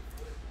Pirates.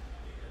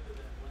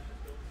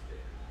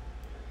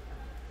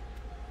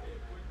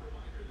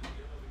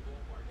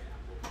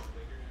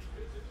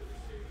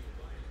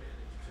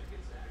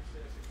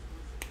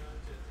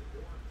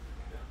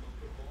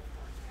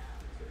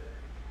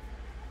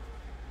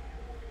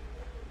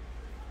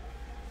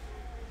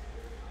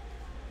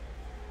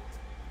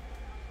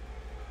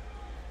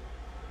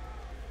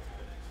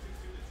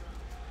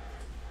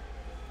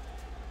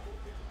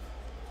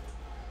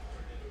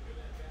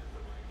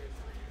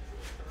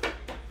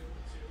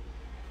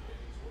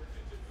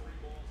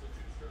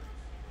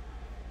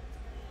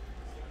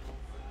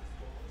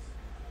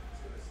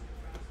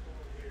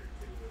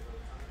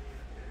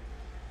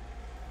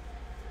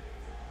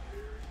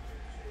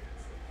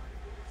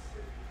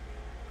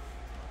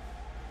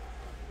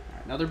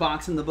 Another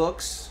box in the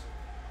books.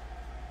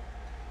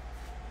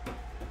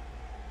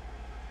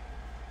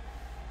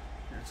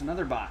 There's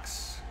another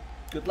box.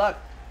 Good luck.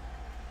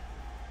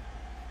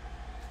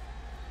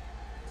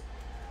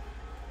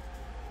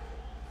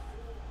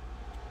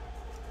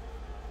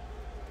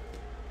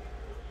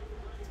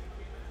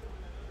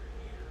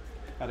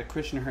 Got a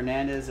Christian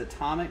Hernandez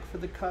Atomic for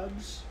the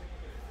Cubs.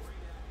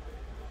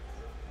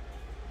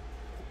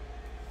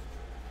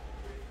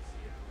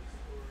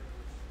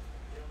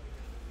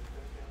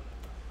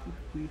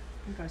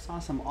 I think I saw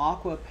some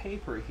aqua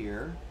paper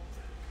here.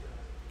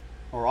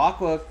 Or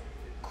aqua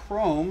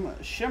chrome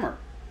shimmer.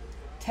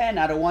 10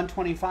 out of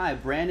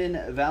 125.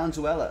 Brandon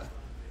Valenzuela.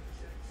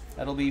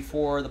 That'll be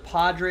for the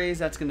Padres.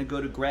 That's going to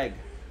go to Greg.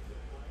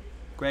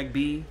 Greg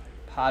B.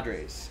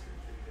 Padres.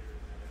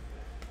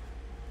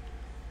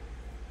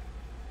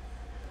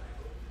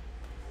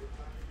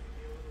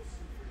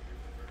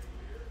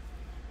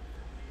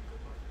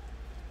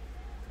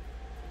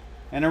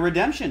 And a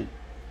redemption.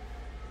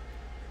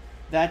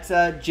 That's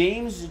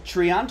James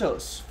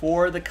Triantos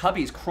for the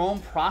Cubbies. Chrome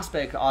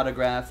Prospect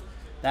autograph.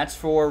 That's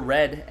for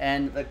Red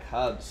and the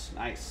Cubs.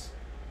 Nice.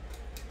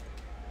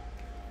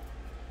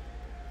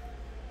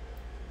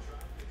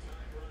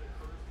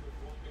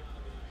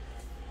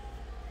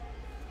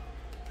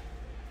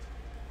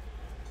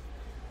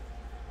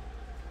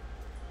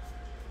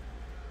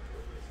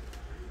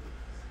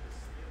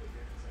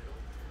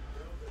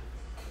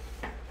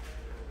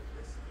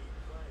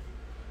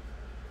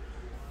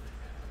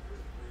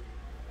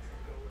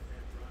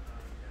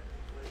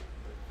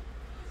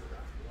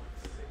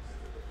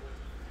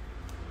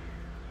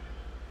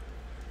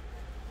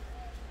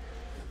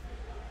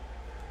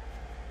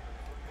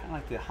 I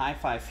like the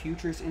Hi-Fi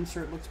Futures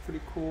insert, looks pretty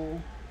cool.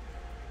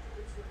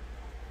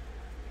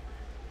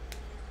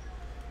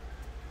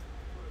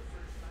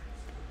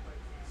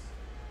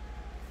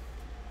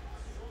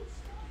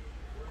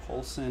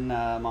 Colson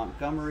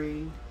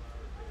Montgomery.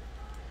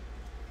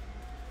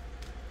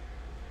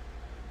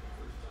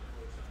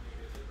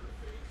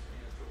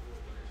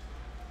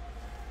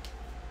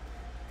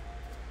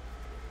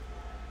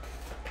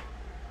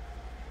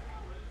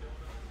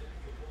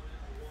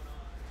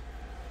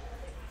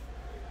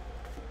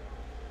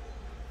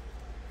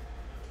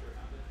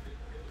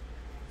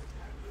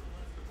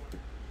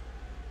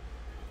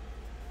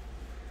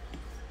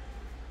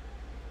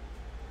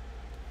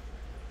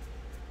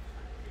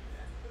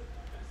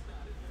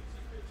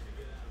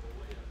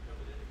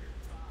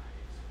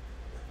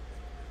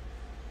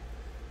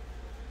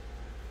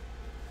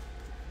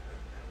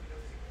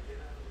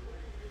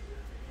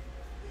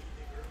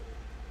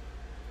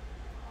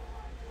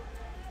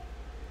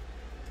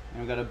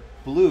 And we've got a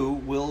blue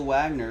Will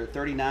Wagner,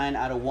 39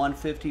 out of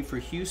 150 for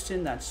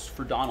Houston. That's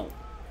for Donald.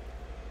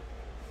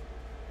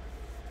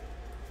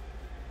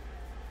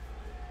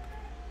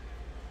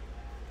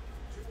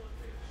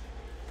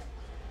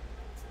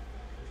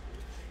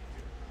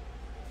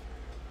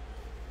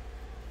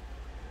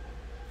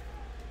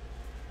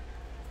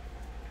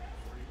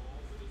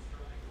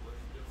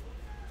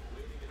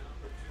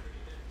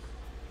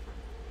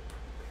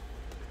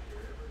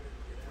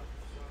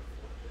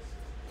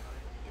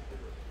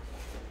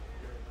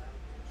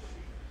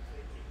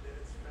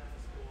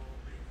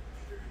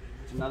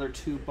 Another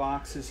two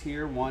boxes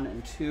here, 1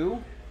 and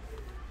 2.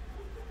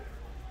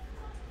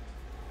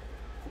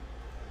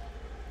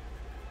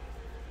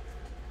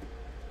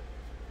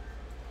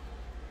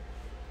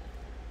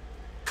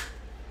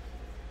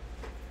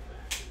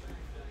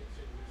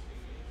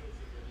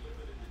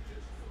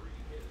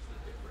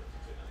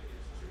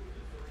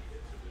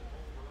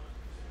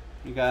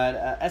 You got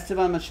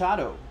Esteban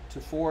Machado to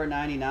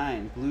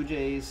 $4.99. Blue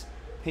Jays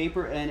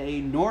paper and a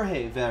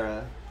Norge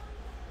Vera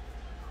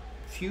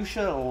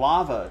Fuchsia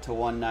Lava to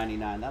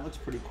 $1.99. That looks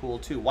pretty cool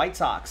too. White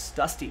Sox,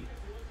 Dusty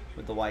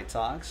with the White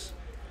Sox.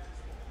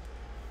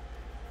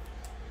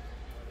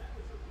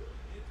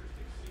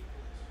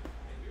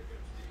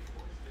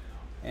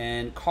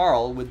 And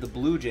Carl with the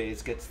Blue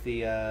Jays gets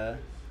the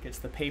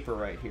paper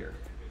right here.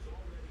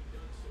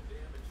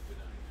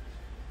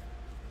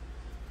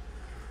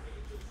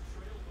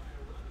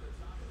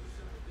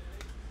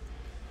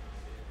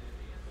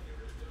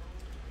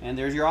 And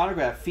there's your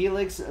autograph,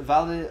 Felix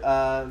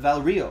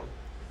Valerio,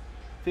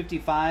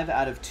 55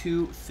 out of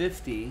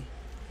 250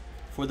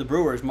 for the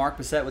Brewers. Mark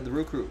Bissett with the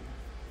Brew Crew.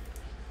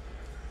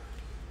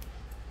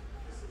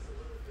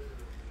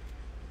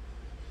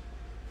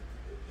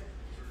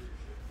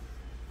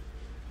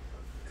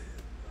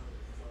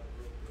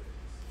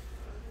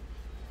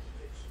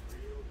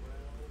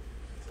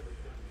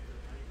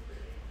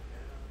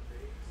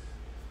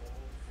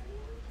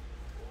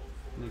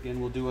 And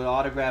again, we'll do an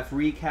autograph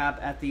recap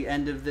at the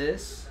end of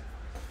this.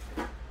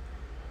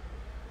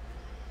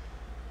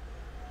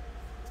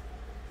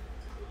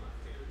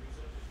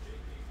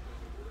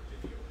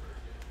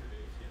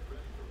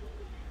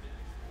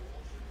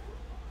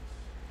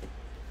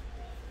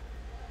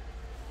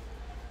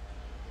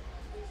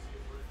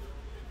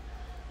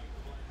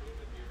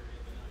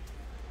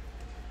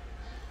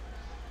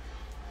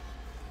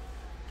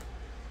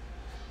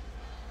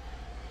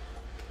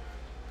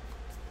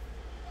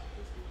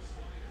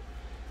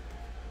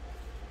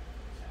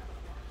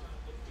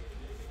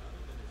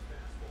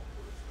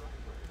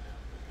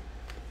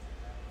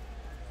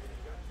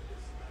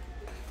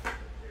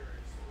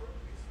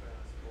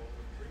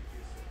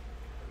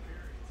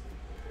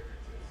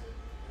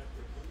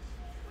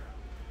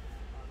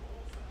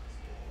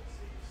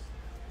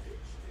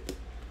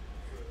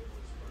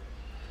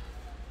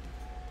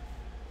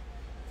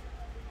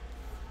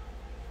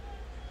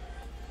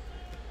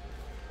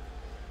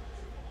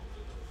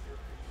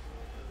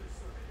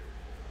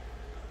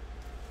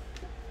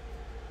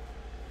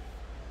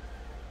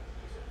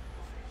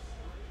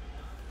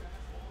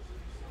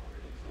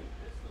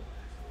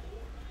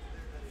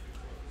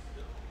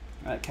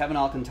 All right, Kevin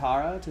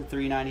Alcantara to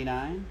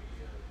 $3.99.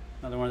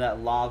 Another one of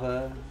that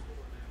lava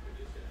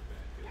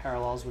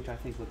parallels, which I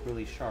think look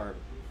really sharp.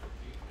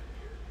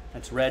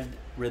 That's red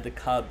with the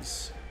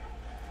Cubs.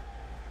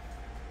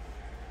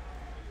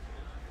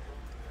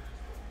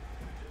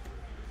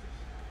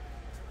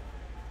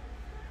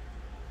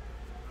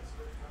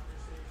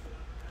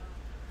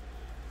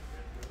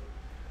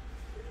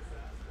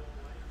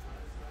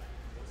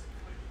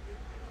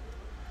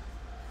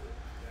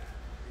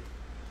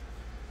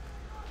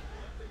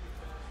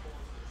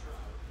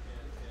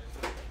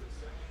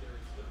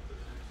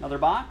 Another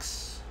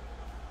box.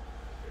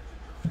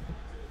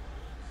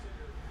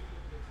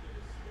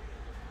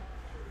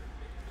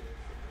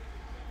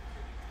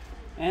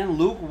 And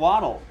Luke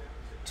Waddle,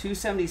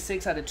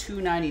 276 out of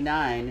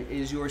 299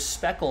 is your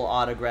speckle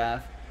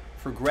autograph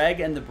for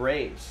Greg and the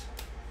Braves.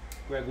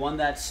 Greg won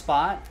that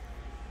spot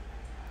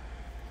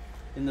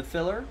in the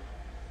filler.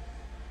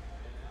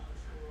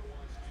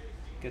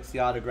 Gets the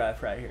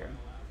autograph right here.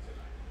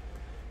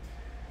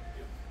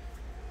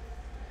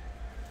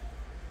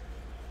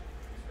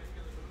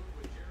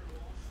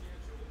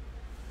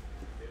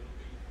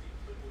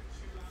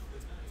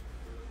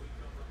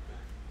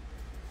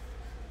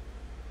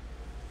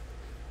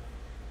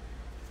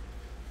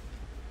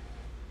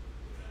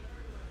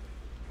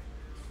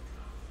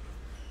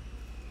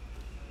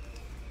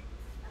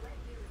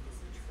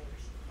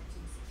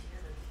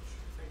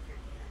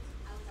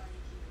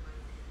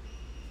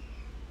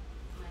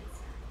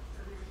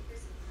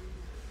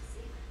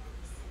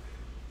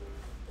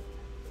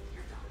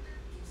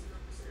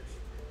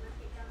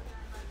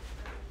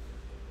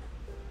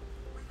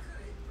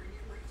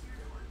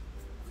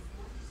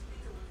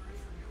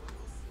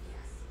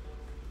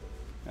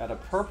 Got a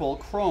purple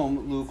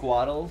chrome Luke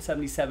Waddle,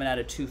 77 out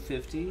of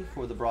 250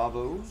 for the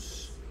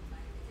Bravos.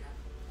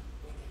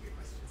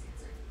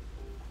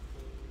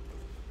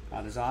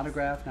 Got his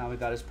autograph. Now we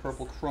got his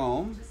purple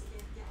chrome.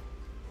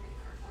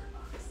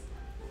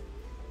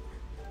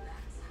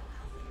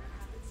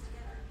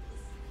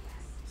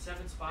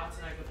 Seven spots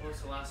and I could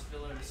post the last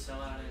filler to sell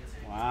out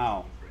it.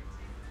 Wow.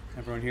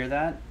 Everyone hear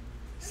that?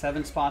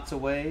 7 spots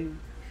away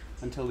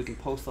until we can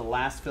post the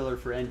last filler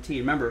for NT.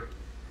 Remember,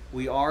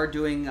 we are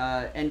doing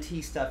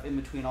NT stuff in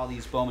between all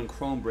these Bowman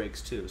Chrome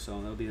breaks too, so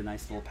that'll be a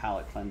nice little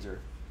palette cleanser.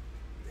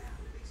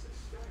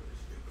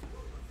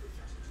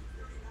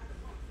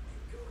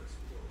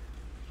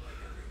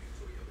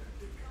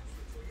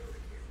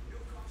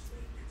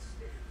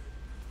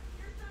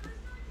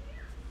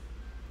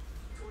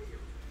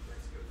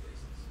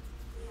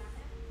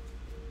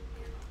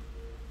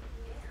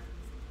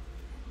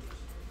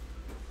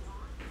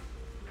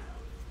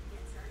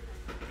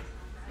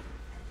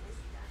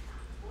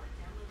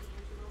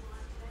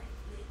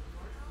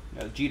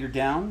 Jeter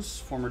Downs,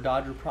 former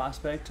Dodger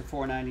prospect, to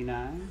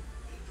 $4.99.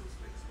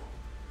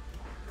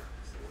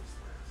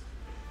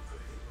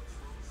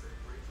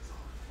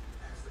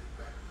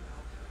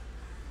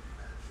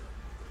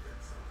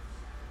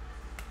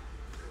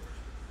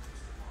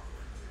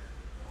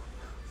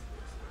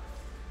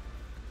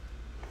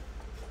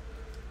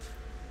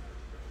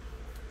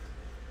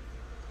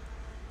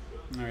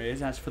 There it is.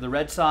 That's for the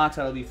Red Sox.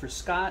 That'll be for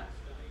Scott.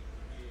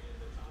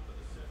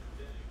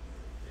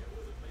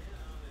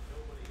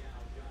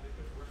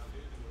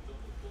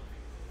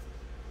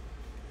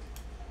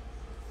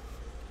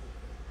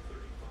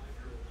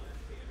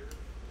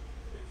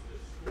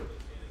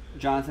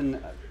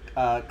 Jonathan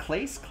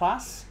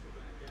Klaas,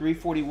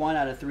 341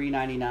 out of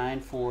 399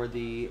 for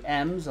the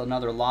M's.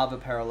 Another lava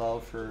parallel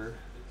for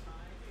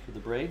the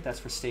break. That's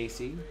for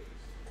Stacy.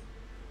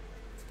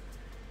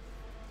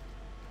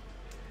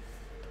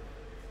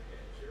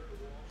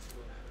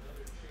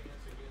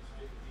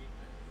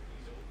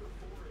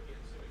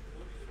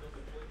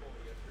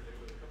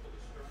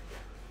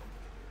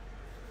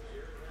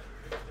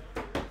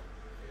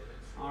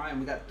 All right,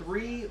 we got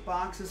 3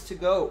 boxes to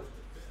go.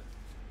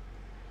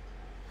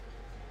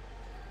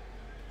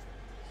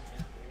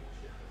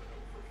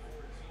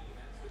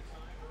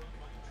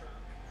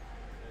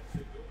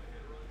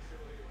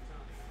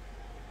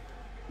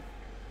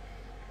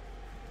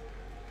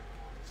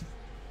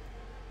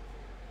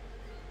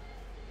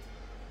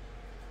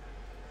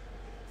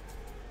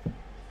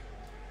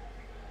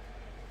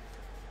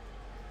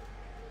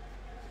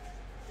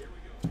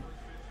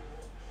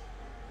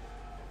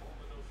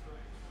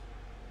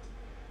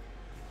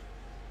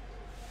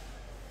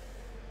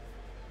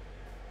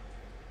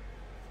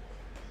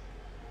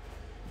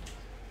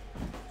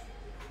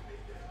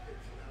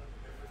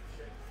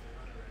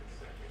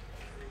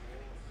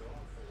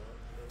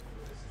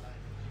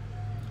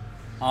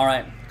 All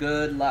right,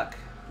 good luck.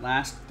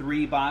 Last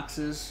 3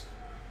 boxes.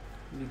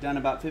 We've done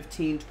about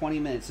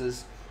 15-20 minutes.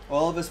 Is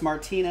Olvis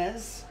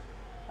Martinez,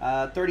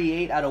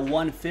 38 out of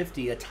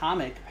 150,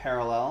 atomic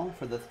parallel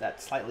for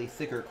that slightly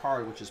thicker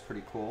card, which is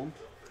pretty cool.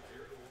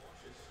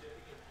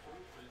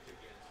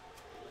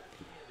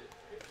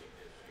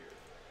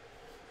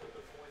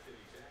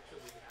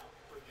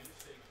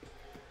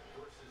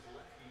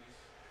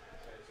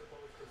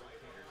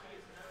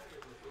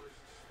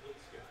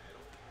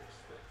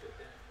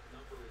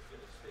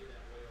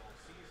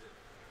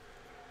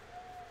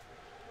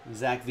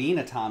 Zach Veen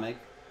atomic,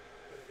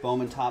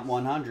 Bowman top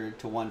 100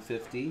 to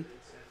 150.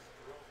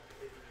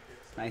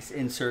 Nice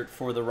insert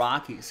for the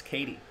Rockies.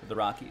 Katie for the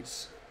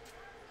Rockies.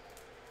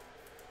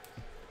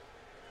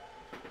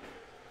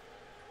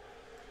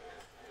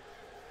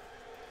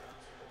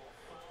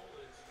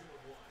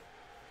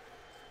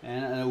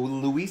 And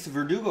Luis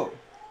Verdugo,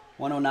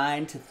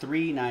 109 to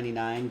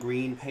 399,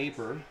 green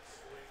paper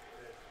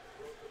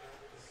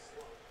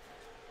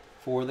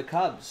for the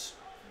Cubs.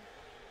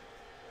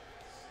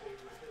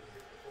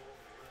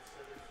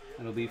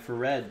 It'll be for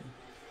red.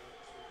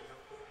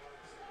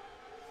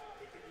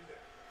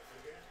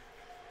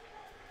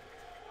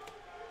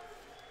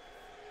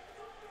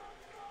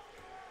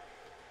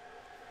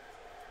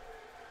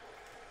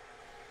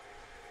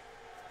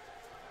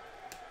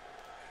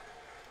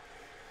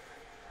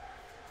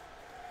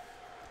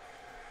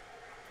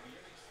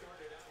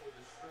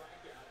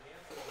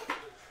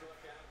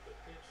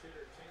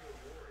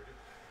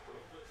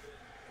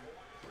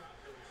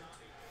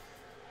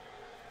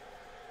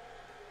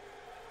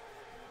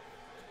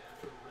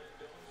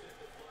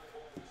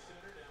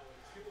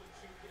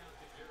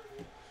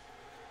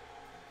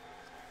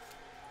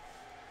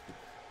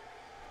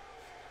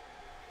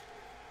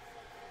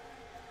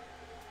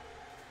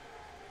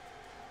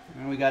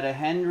 And we got a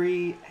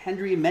Henry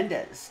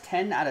Mendez,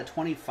 10 out of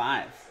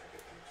 25.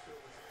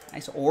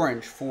 Nice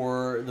orange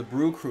for the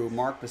Brew Crew,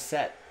 Mark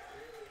Bissett.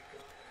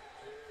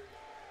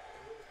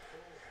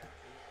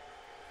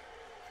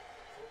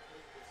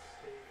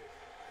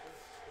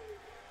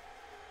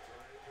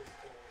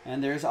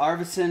 And there's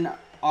Arvidsson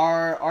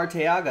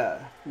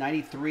Arteaga,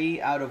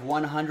 93 out of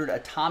 100,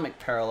 atomic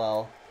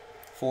parallel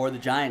for the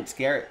Giants,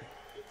 Garrett,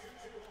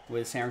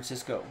 with San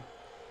Francisco.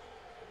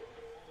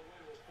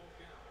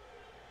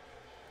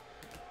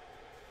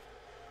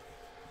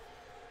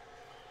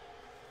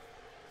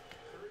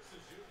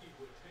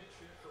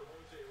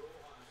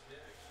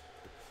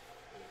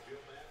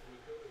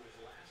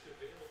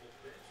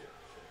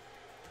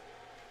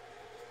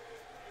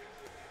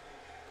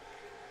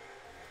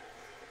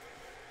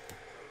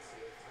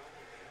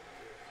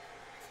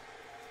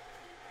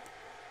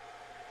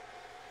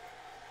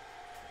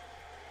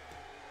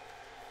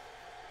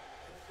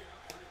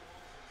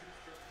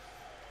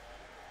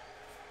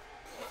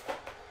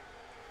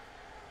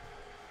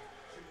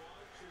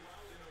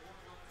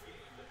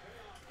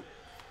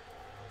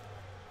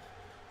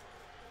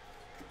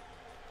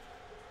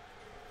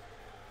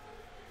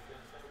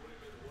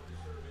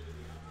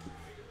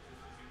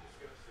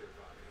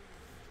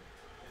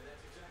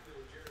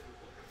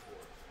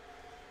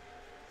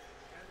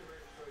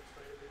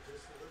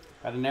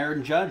 Got an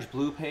Aaron Judge,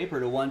 blue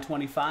paper to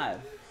 125.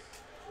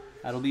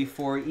 That'll be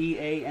for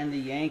EA and the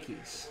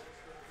Yankees.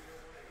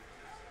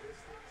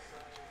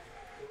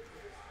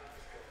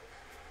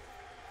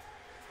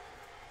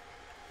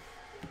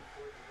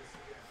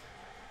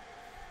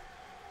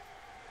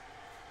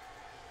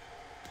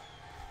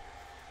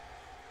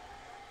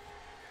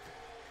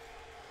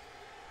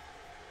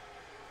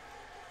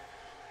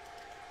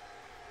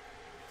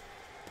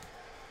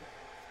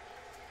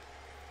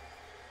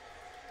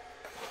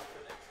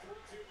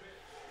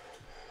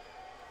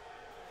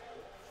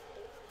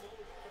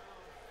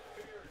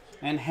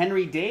 And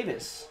Henry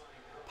Davis,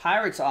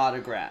 Pirates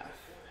autograph.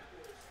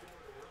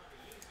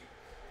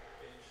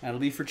 That'll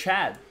be for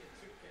Chad.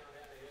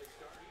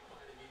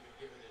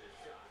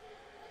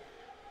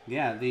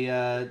 Yeah,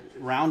 the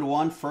round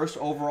 1 first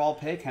overall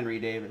pick, Henry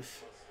Davis.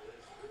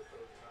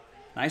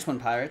 Nice one,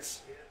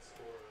 Pirates.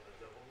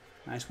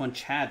 Nice one,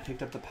 Chad.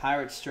 Picked up the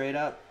Pirates straight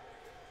up.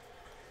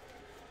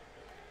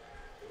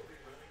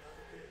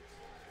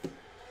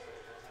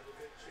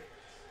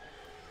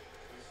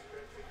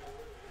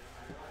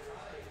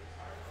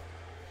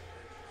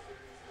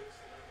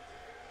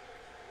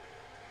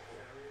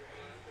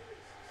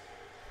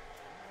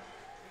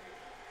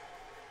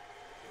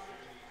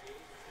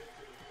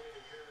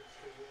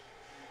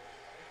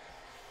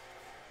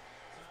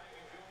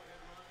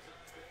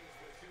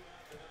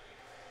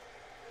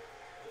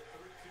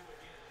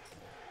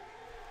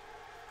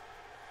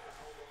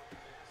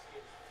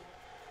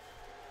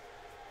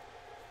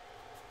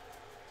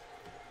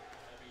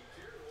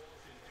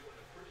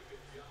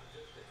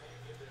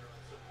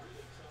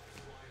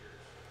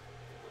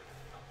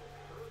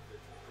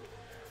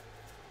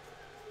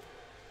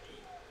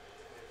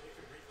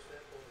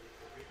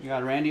 You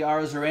got Randy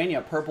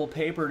Arozarena, purple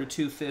paper to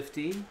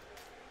 250.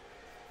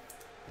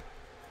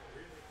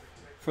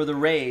 For the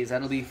Rays,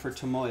 that'll be for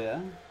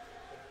Tomoya.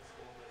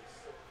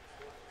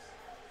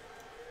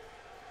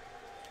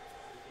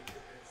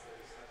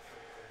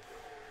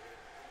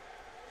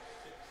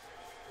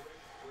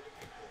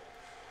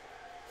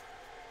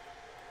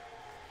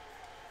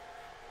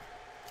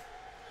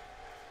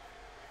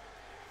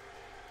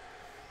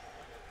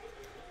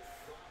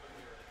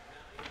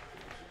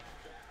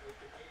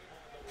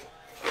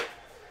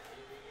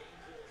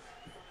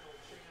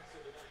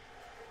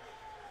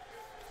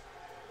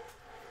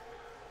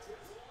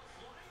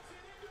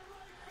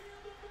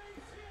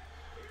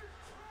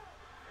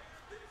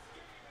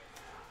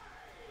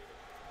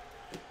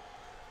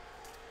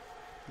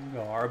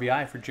 Go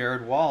RBI for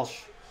Jared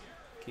Walsh.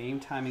 Game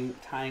tying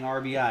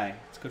RBI.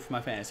 It's good for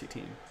my fantasy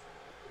team.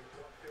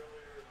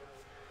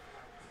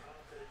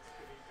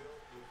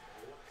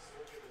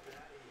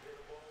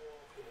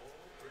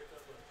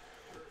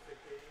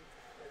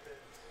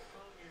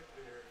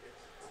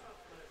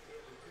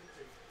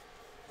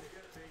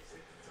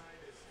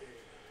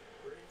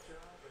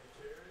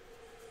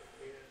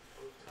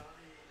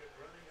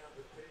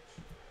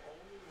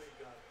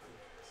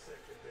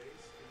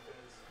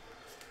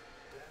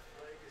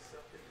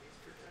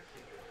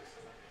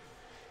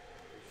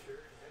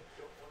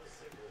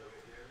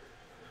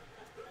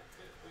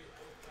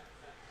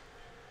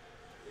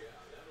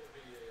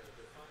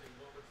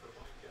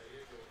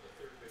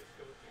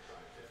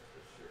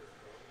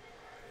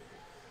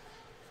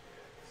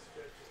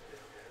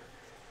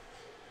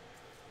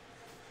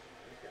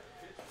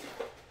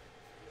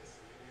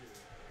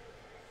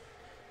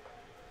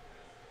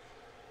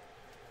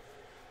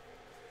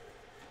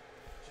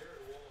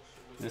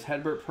 There's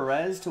Hedbert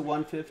Perez to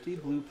 150,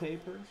 blue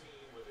paper.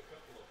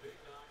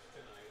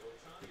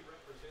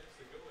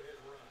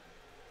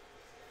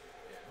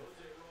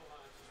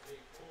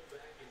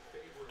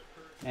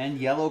 And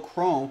yellow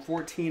chrome,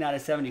 14 out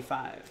of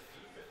 75.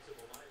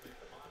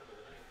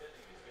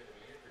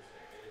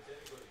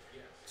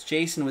 It's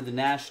Jason with the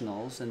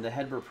Nationals, and the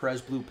Hedbert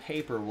Perez blue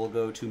paper will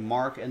go to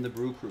Mark and the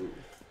Brew Crew.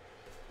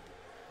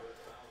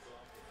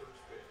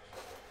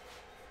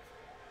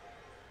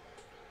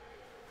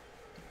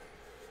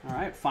 All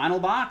right, final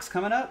box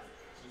coming up.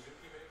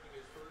 Suzuki making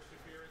his first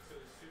appearance in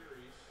the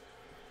series.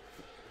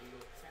 He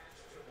will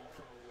catch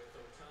tomorrow with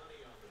Ohtani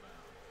on the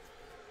mound.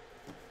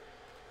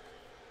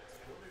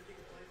 I wonder if he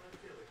can play left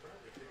field. He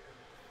probably can.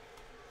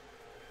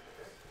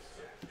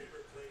 Zach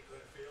never played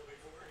left field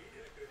before. He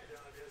did a good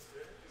job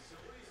yesterday.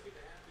 Somebody's going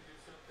to have to do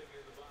something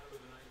in the bottom of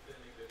the ninth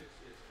inning that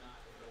is not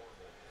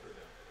normal for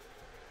them.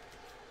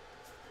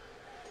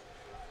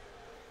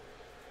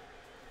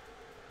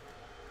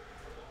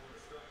 Ball and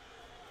a strike.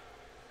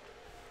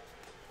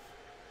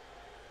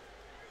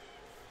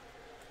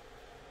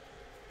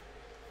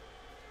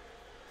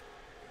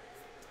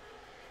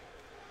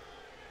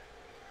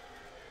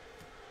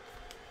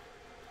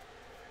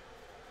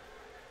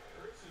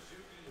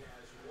 Suzuki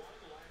has one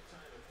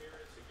lifetime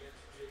appearance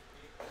against Jake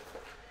Diekman,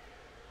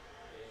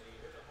 and he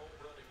hit a home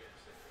run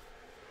against him.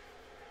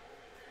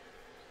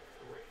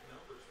 Great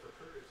numbers for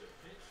Kurt as a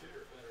pinch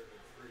hitter, better than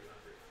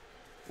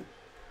 300.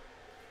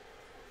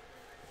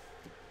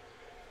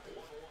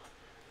 1-1.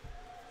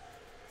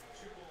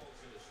 2 balls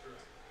and a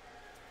strike.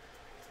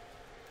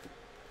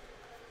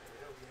 You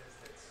know, he has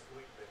that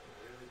swing that can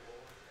really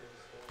launch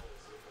those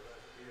balls in the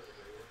left field.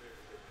 They were there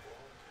to get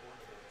balls, one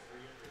about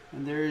 300.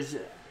 And there's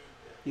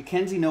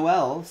Mackenzie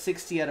Noel,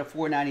 60 out of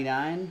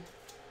 499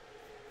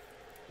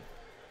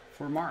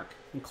 for Mark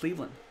in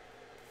Cleveland.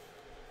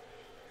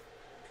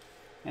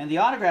 And the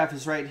autograph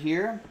is right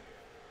here.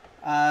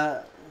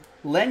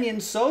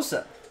 Lenyn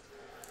Sosa.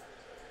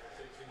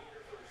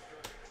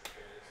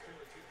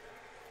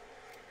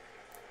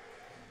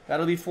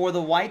 That'll be for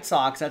the White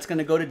Sox. That's going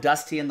to go to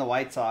Dusty and the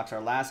White Sox,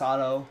 our last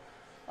auto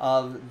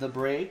of the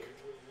break. It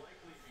will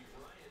likely be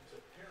Brian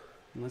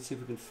Tepera And let's see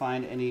if we can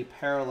find any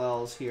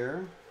parallels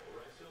here.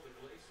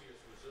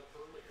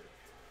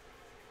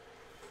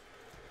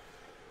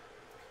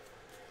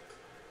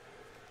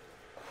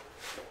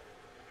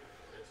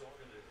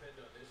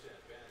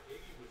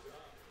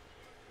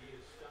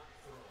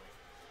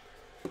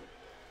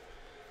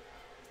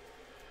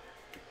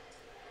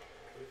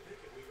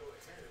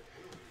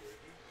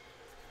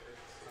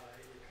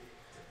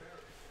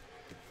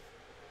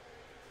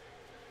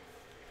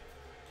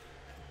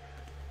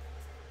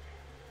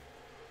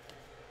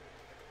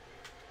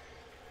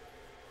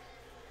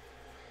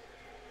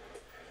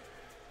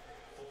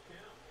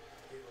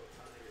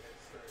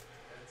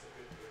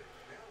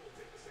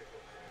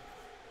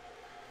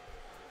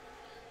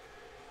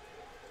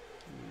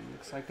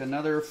 Looks like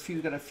another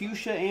got a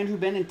fuchsia, Andrew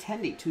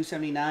Benintendi,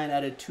 279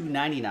 out of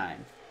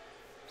 299.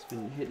 It's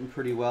been hitting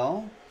pretty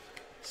well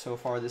so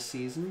far this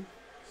season.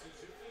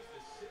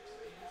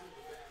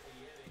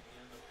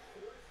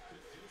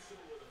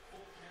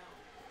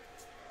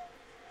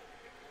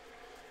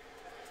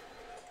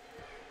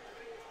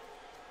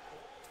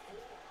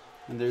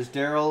 And there's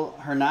Daryl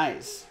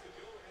Hernandez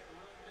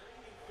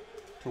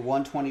to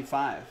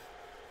 125.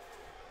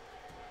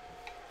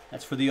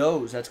 That's for the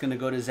O's. That's going to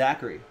go to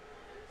Zachary.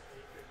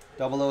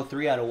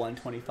 003 out of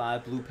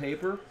 125, blue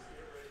paper.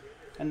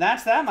 And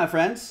that's that, my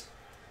friends.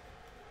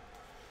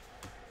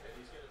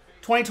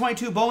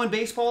 2022 Bowman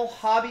Baseball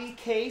Hobby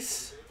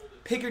Case.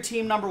 Pick your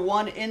team number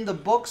 1 in the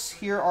books.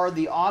 Here are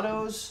the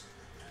autos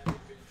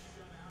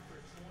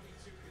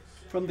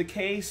from the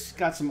case.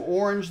 Got some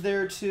orange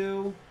there,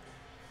 too.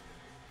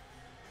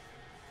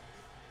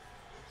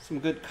 Some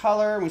good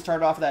color. We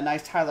started off with that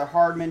nice Tyler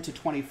Hardman to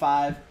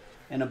 25.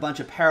 And a bunch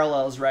of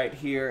parallels right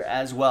here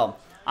as well.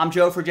 I'm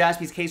Joe for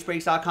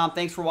JaspysCaseBreaks.com.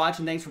 Thanks for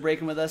watching. Thanks for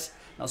breaking with us.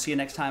 And I'll see you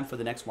next time for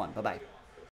the next one. Bye-bye.